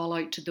put a call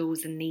out to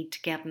those in need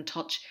to get in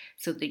touch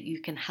so that you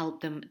can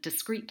help them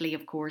discreetly,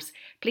 of course,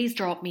 please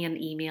drop me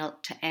an email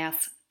to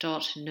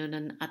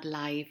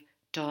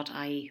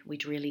s.noonan@live.ie.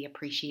 We'd really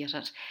appreciate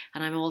it.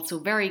 And I'm also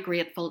very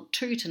grateful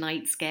to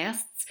tonight's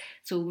guests.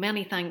 So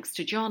many thanks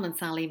to John and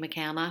Sally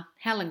McKenna,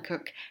 Helen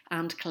Cook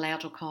and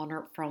Colette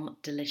O'Connor from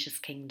Delicious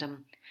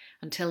Kingdom.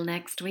 Until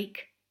next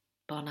week,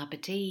 bon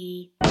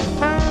appetit.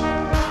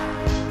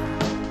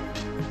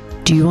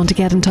 Do you want to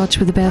get in touch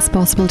with the Best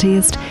Possible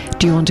Taste?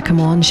 Do you want to come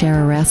on,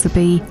 share a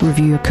recipe,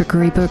 review a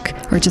cookery book,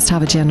 or just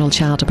have a general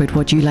chat about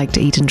what you like to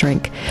eat and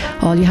drink?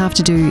 All you have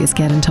to do is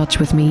get in touch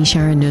with me,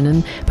 Sharon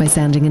Noonan, by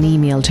sending an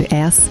email to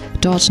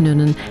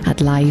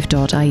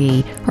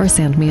s.noonan@live.ie or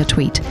send me a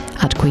tweet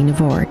 @Queen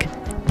of Org.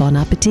 Bon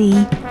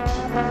appetit!